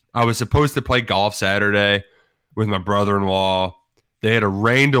raining. I was supposed to play golf Saturday with my brother-in-law. They had a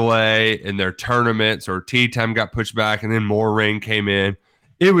rain delay in their tournaments, or tee time got pushed back, and then more rain came in.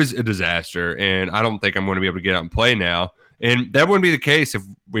 It was a disaster, and I don't think I'm going to be able to get out and play now. And that wouldn't be the case if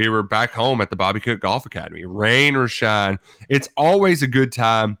we were back home at the Bobby Cook Golf Academy. Rain or shine, it's always a good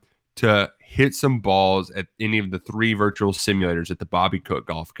time to hit some balls at any of the 3 virtual simulators at the Bobby Cook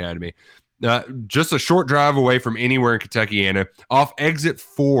Golf Academy. Just a short drive away from anywhere in Kentucky, off exit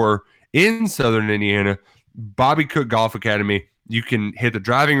 4 in Southern Indiana, Bobby Cook Golf Academy. You can hit the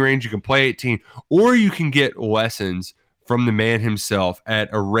driving range, you can play 18, or you can get lessons from the man himself at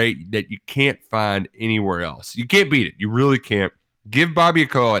a rate that you can't find anywhere else. You can't beat it. You really can't. Give Bobby a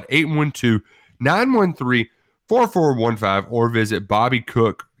call at 812-913-4415 or visit Bobby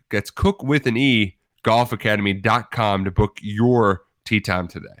Cook. That's Cook with an E, golfacademy.com to book your tee time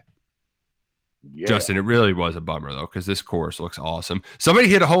today. Yeah. Justin, it really was a bummer, though, because this course looks awesome. Somebody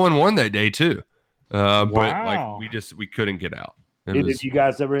hit a hole-in-one that day, too. But like we couldn't get out. Did you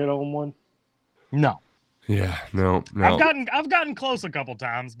guys ever hit a hole-in-one? No. Yeah, no. I've gotten close a couple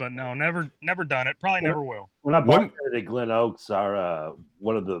times, but no, never done it. Probably never will. When I bought it at Glen Oaks, our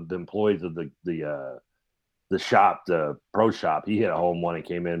one of the employees of the shop, the pro shop, he hit a hole-in-one and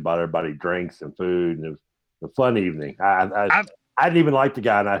came in, bought everybody drinks and food, and it was a fun evening. I didn't even like the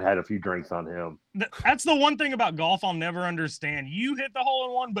guy, and I'd had a few drinks on him. That's the one thing about golf I'll never understand. You hit the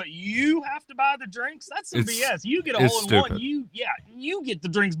hole-in-one, but you have to buy the drinks? That's some BS. You get a hole-in-one, you get the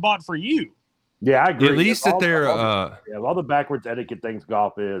drinks bought for you. Yeah, I agree. At least that they're all the backwards etiquette things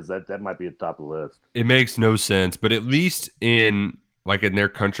golf is, that might be at the top of the list. It makes no sense, but at least in their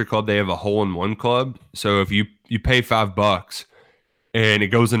country club, they have a hole-in-one club. So if you pay $5 and it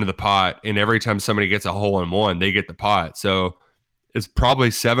goes into the pot, and every time somebody gets a hole-in-one, they get the pot. So it's probably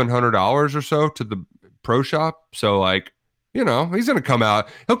 $700 or so to the pro shop. So he's going to come out.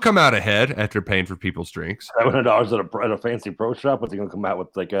 He'll come out ahead after paying for people's drinks. $700 at a fancy pro shop. What's he going to come out with?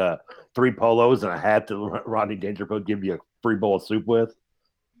 3 polos and a hat that Rodney Dangerfield give you a free bowl of soup with?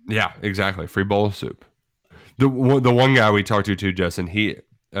 Yeah, exactly. Free bowl of soup. The one guy we talked to too, Justin, he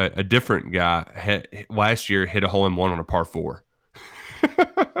a different guy last year hit a hole-in-one on a par 4.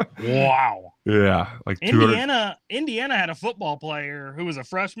 Wow. Yeah, Indiana had a football player who was a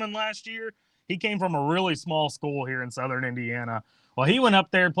freshman last year. He came from a really small school here in Southern Indiana. Well, he went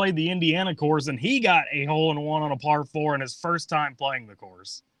up there and played the Indiana course, and he got a hole-in-one on a par 4 in his first time playing the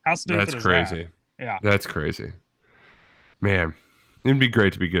course. How stupid is that? That's crazy. Yeah. That's crazy. Man, it'd be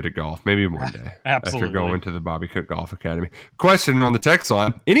great to be good at golf. Maybe one day. Absolutely. After going to the Bobby Cook Golf Academy. Question on the text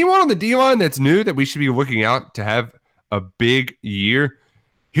line. Anyone on the D line that's new that we should be looking out to have a big year?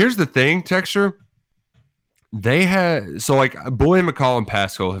 Here's the thing, Texture. They had Bully, McCall, and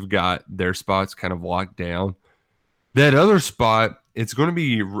Pascal have got their spots kind of locked down. That other spot, it's going to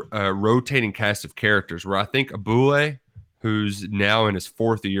be a rotating cast of characters where I think Abule, who's now in his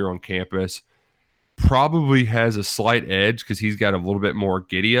 4th year on campus, probably has a slight edge because he's got a little bit more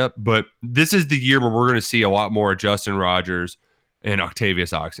giddy up. But this is the year where we're going to see a lot more Justin Rogers and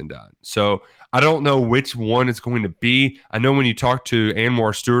Octavius Oxendine. So I don't know which one it's going to be. I know when you talk to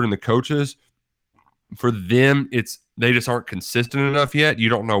Anwar Stewart and the coaches, for them, they just aren't consistent enough yet. You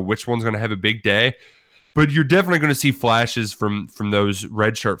don't know which one's going to have a big day. But you're definitely going to see flashes from those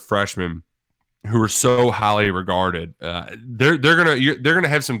redshirt freshmen who are so highly regarded. They're gonna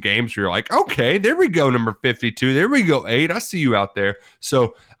have some games where you're like, okay, there we go, number 52. There we go, 8. I see you out there.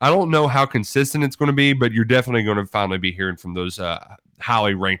 So I don't know how consistent it's going to be, but you're definitely going to finally be hearing from those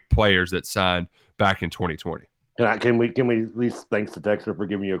highly ranked players that signed back in 2020. Can we at least thanks to Texter for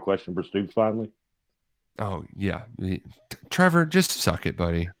giving you a question for Stoops finally? Oh yeah, Trevor, just suck it,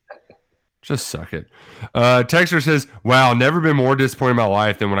 buddy. Just suck it. Texter says, wow, never been more disappointed in my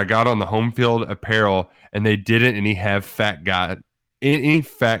life than when I got on the home field apparel and they didn't any fat guy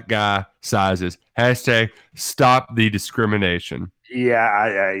sizes. Hashtag stop the discrimination.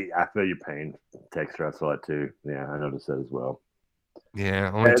 Yeah, I feel your pain, Texter. I saw it too. Yeah, I noticed that as well.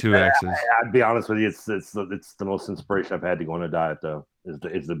 Yeah, only 2 X's. I'd be honest with you, it's the most inspiration I've had to go on a diet though,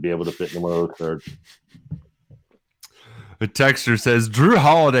 is to be able to fit in one of those shirts. The texter says Drew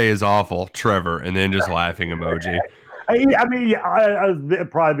Holiday is awful, Trevor, and then just laughing emoji.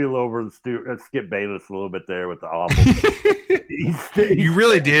 I'd probably be a little over Skip Bayless a little bit there with the awful. You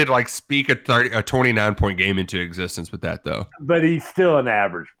really did speak a 29-point game into existence with that, though. But he's still an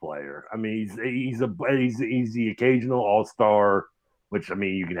average player. I mean, he's the occasional all-star, which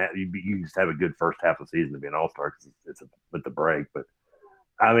you can just have a good first half of the season to be an all-star because it's with the break, but.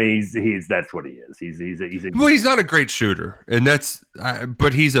 I mean, he's that's what he is. He's Well, he's not a great shooter, and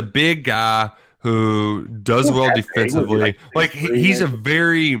but he's a big guy who does well defensively. Like he's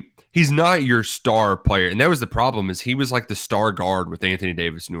not your star player, and that was the problem. Is he was like the star guard with Anthony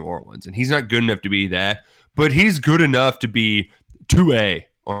Davis, New Orleans, and he's not good enough to be that, but he's good enough to be 2A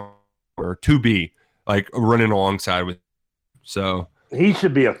or 2B, like running alongside with. So he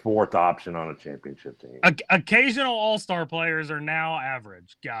should be a fourth option on a championship team. Occasional all-star players are now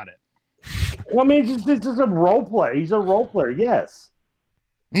average. Got it. Well, I mean, it's just a role player. He's a role player, yes.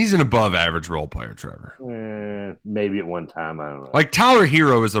 He's an above-average role player, Trevor. Maybe at one time, I don't know. Like Tyler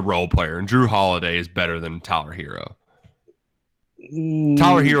Hero is a role player, and Drew Holiday is better than Tyler Hero.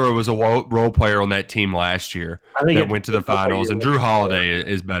 Tyler Hero was a role player on that team last year that went to the finals, and Drew Holiday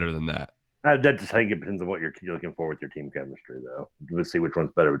is better than that. That just I think it depends on what you're looking for with your team chemistry, though. We'll see which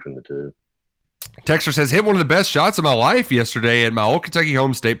one's better between the two. Texter says, hit one of the best shots of my life yesterday at my old Kentucky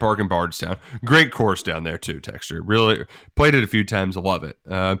home state park in Bardstown. Great course down there, too, Texter. Really played it a few times. I love it.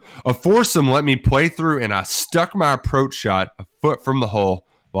 A foursome let me play through, and I stuck my approach shot a foot from the hole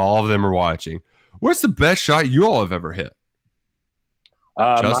while all of them are watching. What's the best shot you all have ever hit?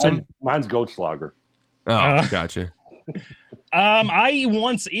 Justin? Mine's Goldschlager. Oh, gotcha. I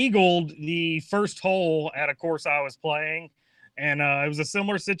once eagled the first hole at a course I was playing, and it was a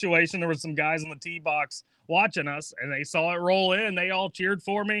similar situation. There were some guys in the tee box watching us, and they saw it roll in. They all cheered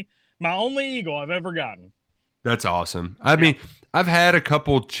for me. My only eagle I've ever gotten. That's awesome. I mean, I've had a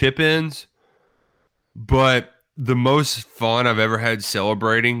couple chip-ins, but the most fun I've ever had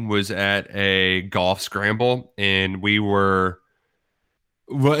celebrating was at a golf scramble, and we were –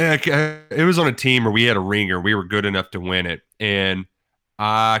 well, it was on a team where we had a ringer. We were good enough to win it, and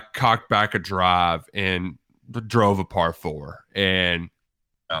I cocked back a drive and drove a par 4. And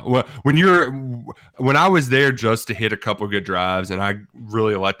when I was there just to hit a couple good drives, and I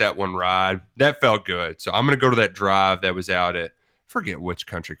really let that one ride, that felt good. So I'm going to go to that drive that was out at, I forget which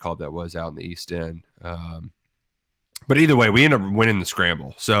country club that was out in the East End. But either way, we ended up winning the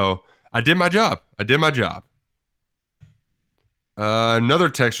scramble. So I did my job. Another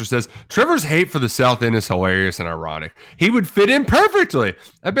texter says, Trevor's hate for the South End is hilarious and ironic. He would fit in perfectly.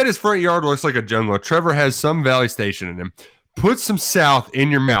 I bet his front yard looks like a jungle. Trevor has some Valley Station in him. Put some South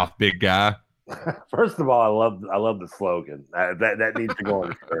in your mouth, big guy. First of all, I love the slogan. That needs to go on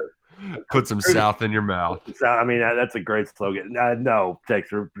the shirt. Put some South in your mouth. I mean, that's a great slogan. No,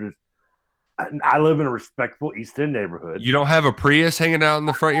 texter. I live in a respectful East End neighborhood. You don't have a Prius hanging out in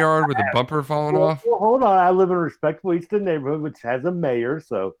the front yard with a bumper falling off? Well, hold on. I live in a respectful East End neighborhood, which has a mayor,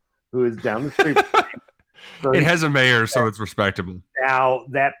 who is down the street. So it has a mayor, so it's respectable. Now,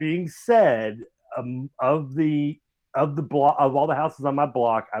 that being said, of all the houses on my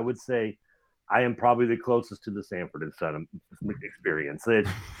block, I would say I am probably the closest to the Sanford and Son experience.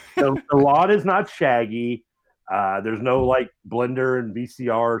 The lawn is not shaggy. There's no like blender and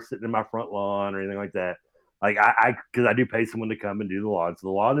VCR sitting in my front lawn or anything like that. Like because I do pay someone to come and do the lawn. So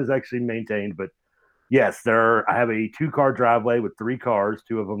the lawn is actually maintained, but yes, I have a 2-car driveway with 3 cars,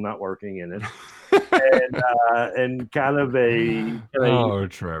 2 of them not working in it. and kind of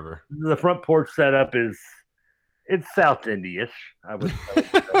Trevor. The front porch setup it's South Indy-ish, I would say.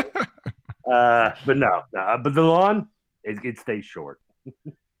 But no, but the lawn, it stays short.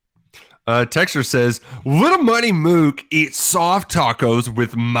 Texter says, Little Money Mook eats soft tacos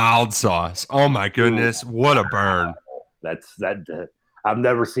with mild sauce. Oh my goodness, what a burn! I've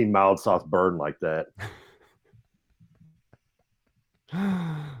never seen mild sauce burn like that.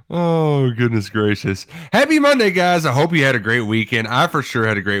 Oh, goodness gracious. Happy Monday, guys. I hope you had a great weekend. I for sure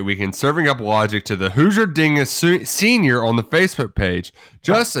had a great weekend serving up logic to the Hoosier Dingus Senior on the Facebook page.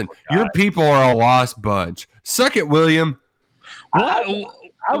 Justin, your people are a lost bunch. Suck it, William.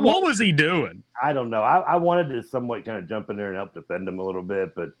 What was he doing? I don't know. I wanted to somewhat kind of jump in there and help defend him a little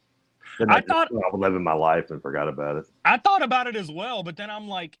bit, but then I thought I was living my life and forgot about it. I thought about it as well, but then I'm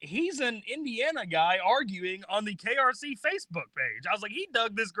like, he's an Indiana guy arguing on the KRC Facebook page. I was like, he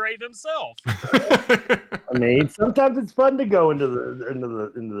dug this grave himself. I mean, sometimes it's fun to go into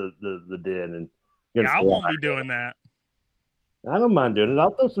the den and. I won't be doing that. I don't mind doing it.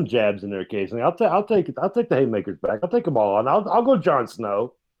 I'll throw some jabs in there occasionally. I'll take it. I'll take the haymakers back. I'll take them all on. I'll go Jon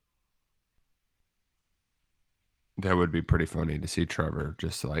Snow. That would be pretty funny to see Trevor.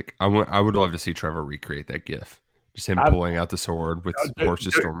 Just like I would love to see Trevor recreate that GIF. Just him pulling out the sword with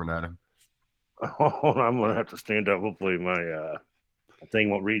horses storming at him. Oh, I'm gonna have to stand up. Hopefully my thing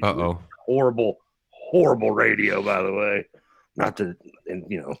won't reach. Horrible radio, by the way. Not to,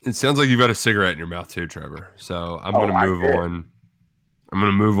 It sounds like you've got a cigarette in your mouth too, Trevor. So I'm going to move on. I'm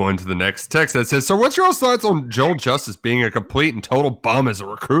going to move on to the next text that says, so what's your thoughts on Joel Justice being a complete and total bum as a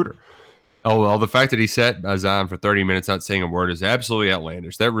recruiter? Oh, well, the fact that he sat Zion for 30 minutes not saying a word is absolutely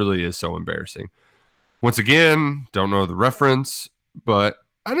outlandish. That really is so embarrassing. Once again, don't know the reference, but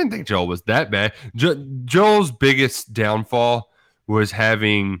I didn't think Joel was that bad. Joel's biggest downfall was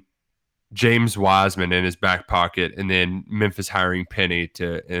having James Wiseman in his back pocket and then Memphis hiring Penny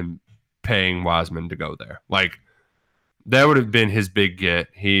and paying Wiseman to go there. Like, that would have been his big get.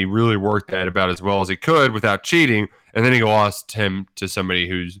 He really worked that about as well as he could without cheating, and then he lost him to somebody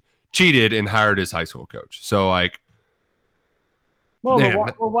who's cheated and hired his high school coach. So, like, well,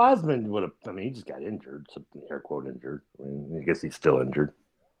 Wiseman would have. I mean, he just got injured, so air quote injured. I mean, I guess he's still injured.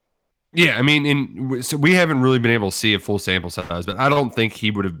 Yeah, I mean, so we haven't really been able to see a full sample size, but I don't think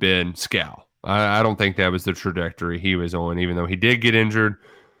he would have been Scal. I don't think that was the trajectory he was on, even though he did get injured.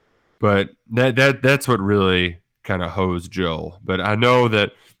 But that's what really kind of hosed Joel. But I know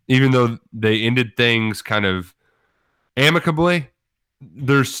that even though they ended things kind of amicably,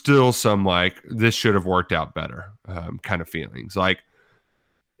 there's still some like this should have worked out better kind of feelings. Like,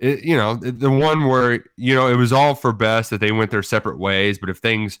 the one where, it was all for best that they went their separate ways. But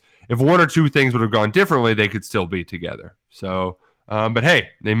if one or two things would have gone differently, they could still be together. So, but hey,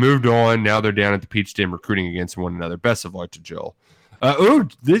 they moved on. Now they're down at the Peach Jam recruiting against one another. Best of luck to Joel.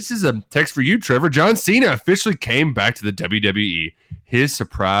 This is a text for you, Trevor. John Cena officially came back to the WWE. His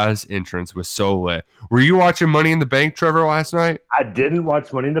surprise entrance was so lit. Were you watching Money in the Bank, Trevor, last night? I didn't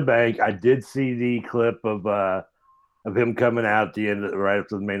watch Money in the Bank. I did see the clip of him coming out at the end, right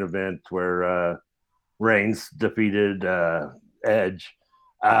after the main event, where Reigns defeated Edge.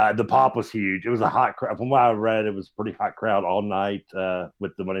 The pop was huge. It was a hot crowd. From what I read, it was a pretty hot crowd all night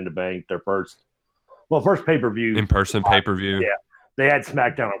with the Money in the Bank. Their first pay-per-view. In-person pay-per-view. Yeah. They had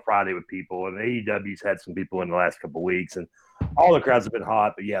SmackDown on Friday with people, and AEW's had some people in the last couple of weeks, and all the crowds have been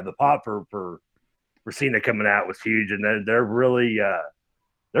hot. But yeah, the pop for Cena coming out was huge, and they're really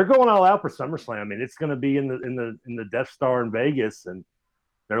they're going all out for SummerSlam. I mean, it's going to be in the Death Star in Vegas, and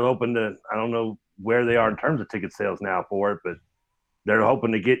they're hoping to. I don't know where they are in terms of ticket sales now for it, but they're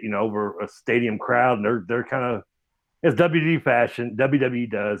hoping to get over a stadium crowd, and they're kind of. It's WWE fashion. WWE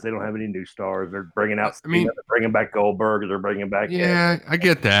does. They don't have any new stars. They're bringing out. They're bringing back Goldberg. They're bringing back. Yeah, I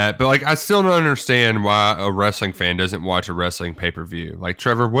get that, but like, I still don't understand why a wrestling fan doesn't watch a wrestling pay per view. Like,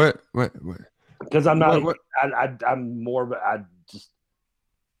 Trevor, what? Because I'm not. I'm more. I just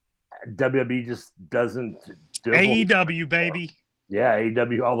WWE just doesn't do AEW, baby. Yeah,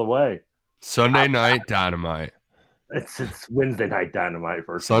 AEW all the way. Sunday Night Dynamite. It's Wednesday Night Dynamite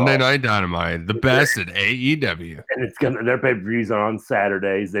first. Sunday Night Dynamite, the best at AEW. And their pay-per-views are on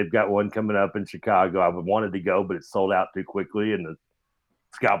Saturdays. They've got one coming up in Chicago. I wanted to go, but it's sold out too quickly, and the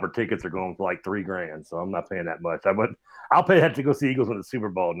scalper tickets are going for like $3,000. So I'm not paying that much. I'll pay that to go see Eagles win the Super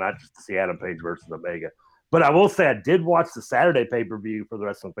Bowl, not just to see Adam Page versus Omega. But I will say I did watch the Saturday pay-per-view for the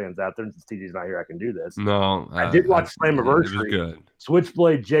wrestling fans out there. And since TJ's not here, I can do this. No, I did watch Slammiversary. It was good.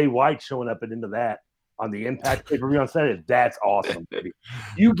 Switchblade Jay White showing up into that on the Impact pay-per-view on Saturday. That's awesome, baby.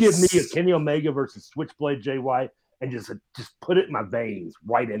 You give me a Kenny Omega versus Switchblade Jay White and just put it in my veins,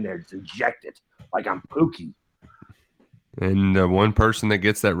 right in there, just inject it like I'm Pookie. And one person that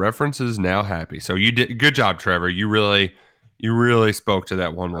gets that reference is now happy. So you did good job, Trevor. You really spoke to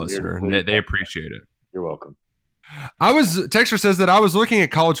that one listener, and they appreciate it. You're welcome. Texter says that I was looking at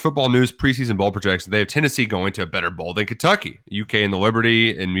College Football News preseason bowl projections. They have Tennessee going to a better bowl than Kentucky, UK and the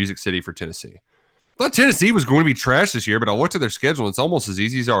Liberty, and Music City for Tennessee. I thought Tennessee was going to be trash this year, but I looked at their schedule, and it's almost as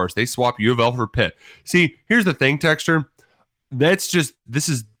easy as ours. They swap U of L for Pitt. See, here's the thing, Texter. This is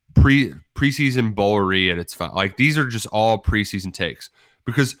preseason bowlery at its fine. Like, these are just all preseason takes.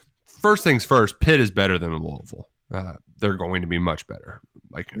 Because first things first, Pitt is better than Louisville. They're going to be much better.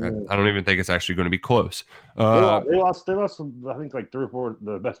 Like, I don't even think it's actually going to be close. They lost I think, like 3 or 4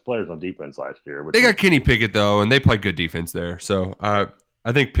 the best players on defense last year. They got Kenny Pickett, though, and they play good defense there. So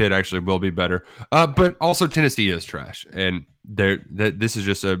I think Pitt actually will be better. But also Tennessee is trash. And this is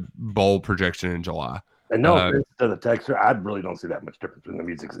just a bowl projection in July. And no offense to the Texter, I really don't see that much difference between the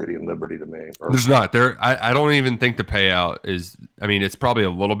Music City and Liberty to me. There's not. I don't even think the payout is – I mean, it's probably a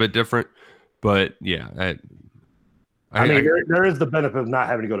little bit different. But, yeah. There is the benefit of not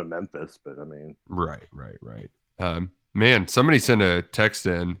having to go to Memphis, but I mean. Right. Man, somebody sent a text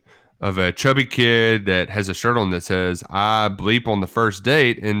in of a chubby kid that has a shirt on that says, I bleep on the first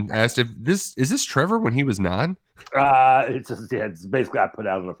date, and asked if is this Trevor when he was 9? It's basically I put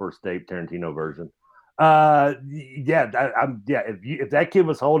out on the first date Tarantino version. If that kid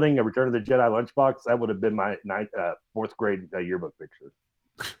was holding a Return of the Jedi lunchbox, that would have been my 4th grade yearbook picture.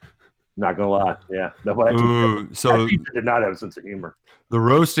 Not gonna lie, yeah. So did not have a sense of humor. the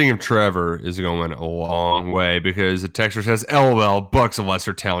roasting of Trevor is going a long way because the texter says, LOL, Bucks a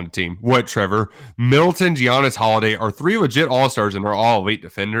lesser talented team. What, Trevor? Milton, Giannis, Holiday are 3 legit all-stars and are all elite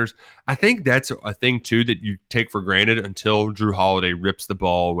defenders. I think that's a thing, too, that you take for granted until Drew Holiday rips the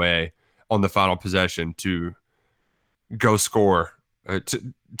ball away on the final possession to go score,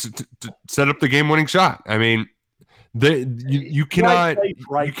 to set up the game-winning shot. I mean, you can't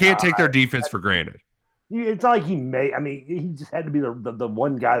take their defense for granted. It's not like he just had to be the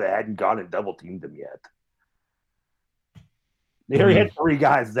one guy that hadn't gone and double teamed him yet. He had 3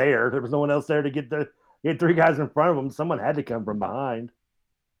 guys there. There was no one else there to get he had 3 guys in front of him. Someone had to come from behind.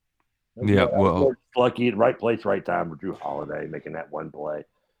 Lucky at right place, right time for Drew Holiday making that one play.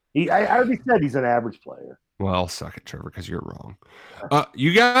 I already said he's an average player. Well, suck it, Trevor, because you're wrong.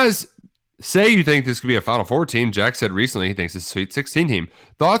 You guys say you think this could be a Final Four team. Jack said recently he thinks it's a Sweet 16 team.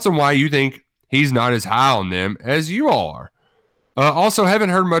 Thoughts on why you think he's not as high on them as you all are? Also, haven't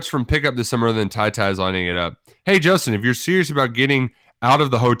heard much from Pickup this summer than Ty's lining it up. Hey, Justin, if you're serious about getting out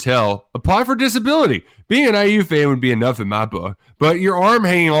of the hotel, apply for disability. Being an IU fan would be enough in my book, but your arm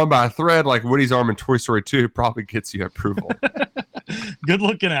hanging on by a thread like Woody's arm in Toy Story 2 probably gets you approval. Good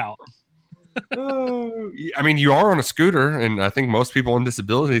looking out. I mean, you are on a scooter, and I think most people on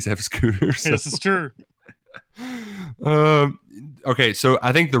disabilities have scooters. So. This is true. Okay, so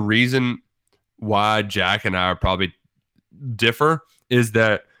I think the reason why Jack and I are probably differ is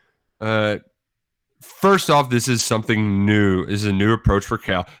that first off, this is something new. This is a new approach for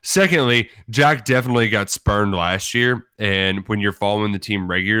Cal. Secondly, Jack definitely got spurned last year, and when you're following the team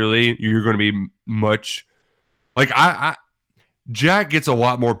regularly, you're going to be much like Jack gets a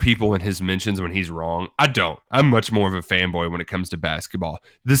lot more people in his mentions when he's wrong. I don't. I'm much more of a fanboy when it comes to basketball.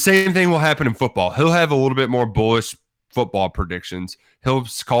 The same thing will happen in football. He'll have a little bit more bullish football predictions. He'll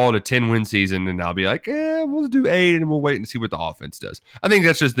call it a 10-win season, and I'll be like, we'll do 8, and we'll wait and see what the offense does. I think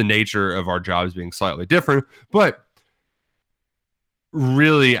that's just the nature of our jobs being slightly different. But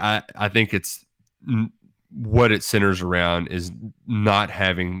really, I think it's what it centers around is not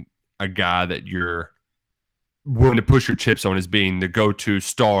having a guy that you're willing to push your chips on as being the go-to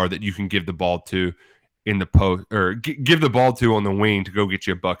star that you can give the ball to in the post or give the ball to on the wing to go get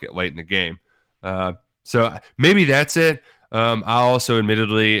you a bucket late in the game. So maybe that's it. I also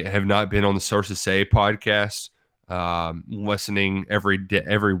admittedly have not been on the Sources Say podcast, listening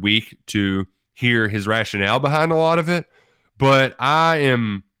every week to hear his rationale behind a lot of it. But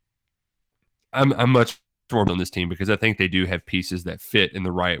I'm much more on this team because I think they do have pieces that fit in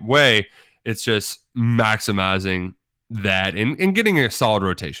the right way. It's just maximizing that and getting a solid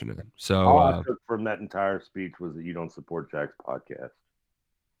rotation in. So all I took from that entire speech was that you don't support Jack's podcast.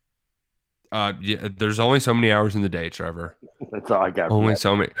 Yeah, there's only so many hours in the day, Trevor. That's all I got. Only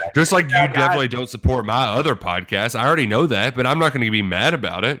so many. Just like you definitely don't support my other podcast. I already know that, but I'm not going to be mad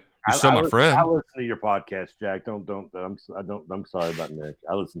about it. You're still my friend. I listen to your podcast, Jack. I'm sorry about Nick.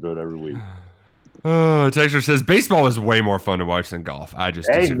 I listen to it every week. Texter says baseball is way more fun to watch than golf. I just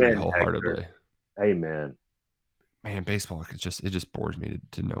disagree wholeheartedly. Amen. Man, baseball it just bores me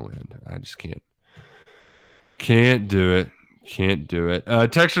to no end. I just can't do it. Can't do it.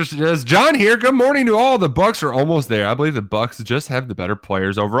 Texter says John here. Good morning to all. The Bucks are almost there. I believe the Bucks just have the better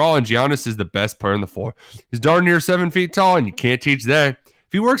players overall, and Giannis is the best player on the floor. He's darn near 7 feet tall, and you can't teach that.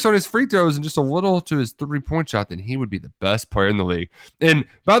 If he works on his free throws and just a little to his 3-point shot, then he would be the best player in the league. And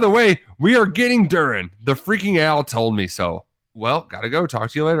by the way, we are getting Duran. The freaking owl told me so. Well, gotta go.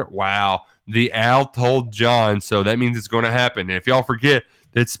 Talk to you later. Wow. The owl told John, so that means it's going to happen. And if y'all forget,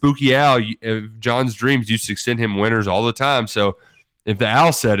 that spooky owl, John's dreams used to send him winners all the time. So if the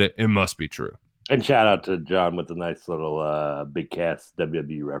owl said it, it must be true. And shout out to John with a nice little Big Cass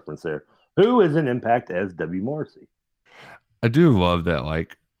WWE reference there. Who is an Impact as W. Morrissey? I do love that.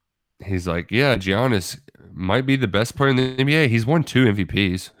 Like, he's like, yeah, Giannis might be the best player in the NBA. He's won 2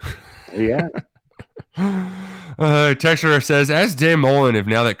 MVPs. Yeah. Texter says, ask Dan Mullen if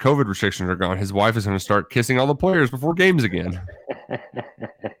now that COVID restrictions are gone, his wife is going to start kissing all the players before games again.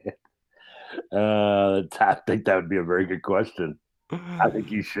 I think that would be a very good question. I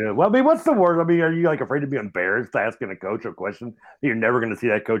think you should. Well, I mean, what's the word? I mean, are you like afraid to be embarrassed asking a coach a question that you're never going to see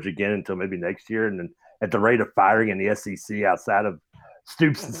that coach again until maybe next year? And then at the rate of firing in the SEC outside of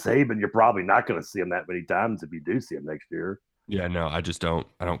Stoops and Saban, you're probably not going to see him that many times if you do see him next year. Yeah, no, I just don't.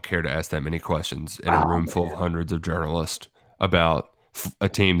 I don't care to ask that many questions in a room full of hundreds of journalists about a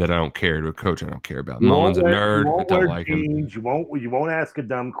team that I don't care, to a coach I don't care about. Mullen's a nerd. I don't like him. You won't ask a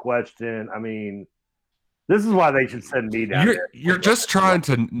dumb question. I mean, this is why they should send me down there. You're just trying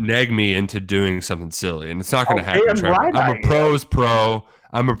to nag me into doing something silly, and it's not going to happen. Trevor. Right, I'm a pro's pro.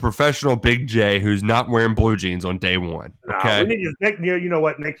 I'm a professional Big J who's not wearing blue jeans on day one. Okay. We need to, you know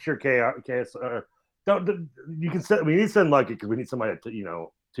what? Next year, KS, don't you can send. We need to send Lucky because we need somebody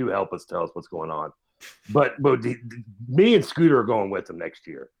to help us tell us what's going on. But me and Scooter are going with him next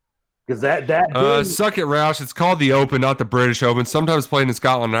year because suck it, Roush. It's called the Open, not the British Open. Sometimes played in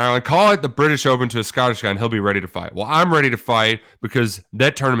Scotland and Ireland. Call it the British Open to a Scottish guy, and he'll be ready to fight. Well, I'm ready to fight because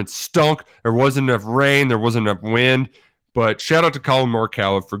that tournament stunk. There wasn't enough rain. There wasn't enough wind. But shout out to Colin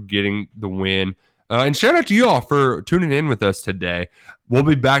Morikawa for getting the win. And shout out to you all for tuning in with us today. We'll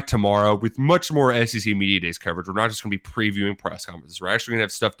be back tomorrow with much more SEC Media Days coverage. We're not just going to be previewing press conferences. We're actually going to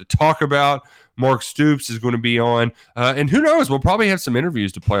have stuff to talk about. Mark Stoops is going to be on. And who knows, we'll probably have some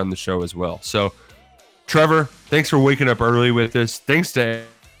interviews to play on the show as well. So, Trevor, thanks for waking up early with us. Thanks to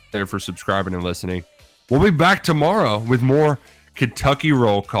everyone for subscribing and listening. We'll be back tomorrow with more Kentucky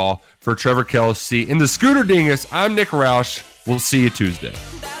Roll Call. For Trevor Kelsey in the Scooter Dingus, I'm Nick Roush. We'll see you Tuesday.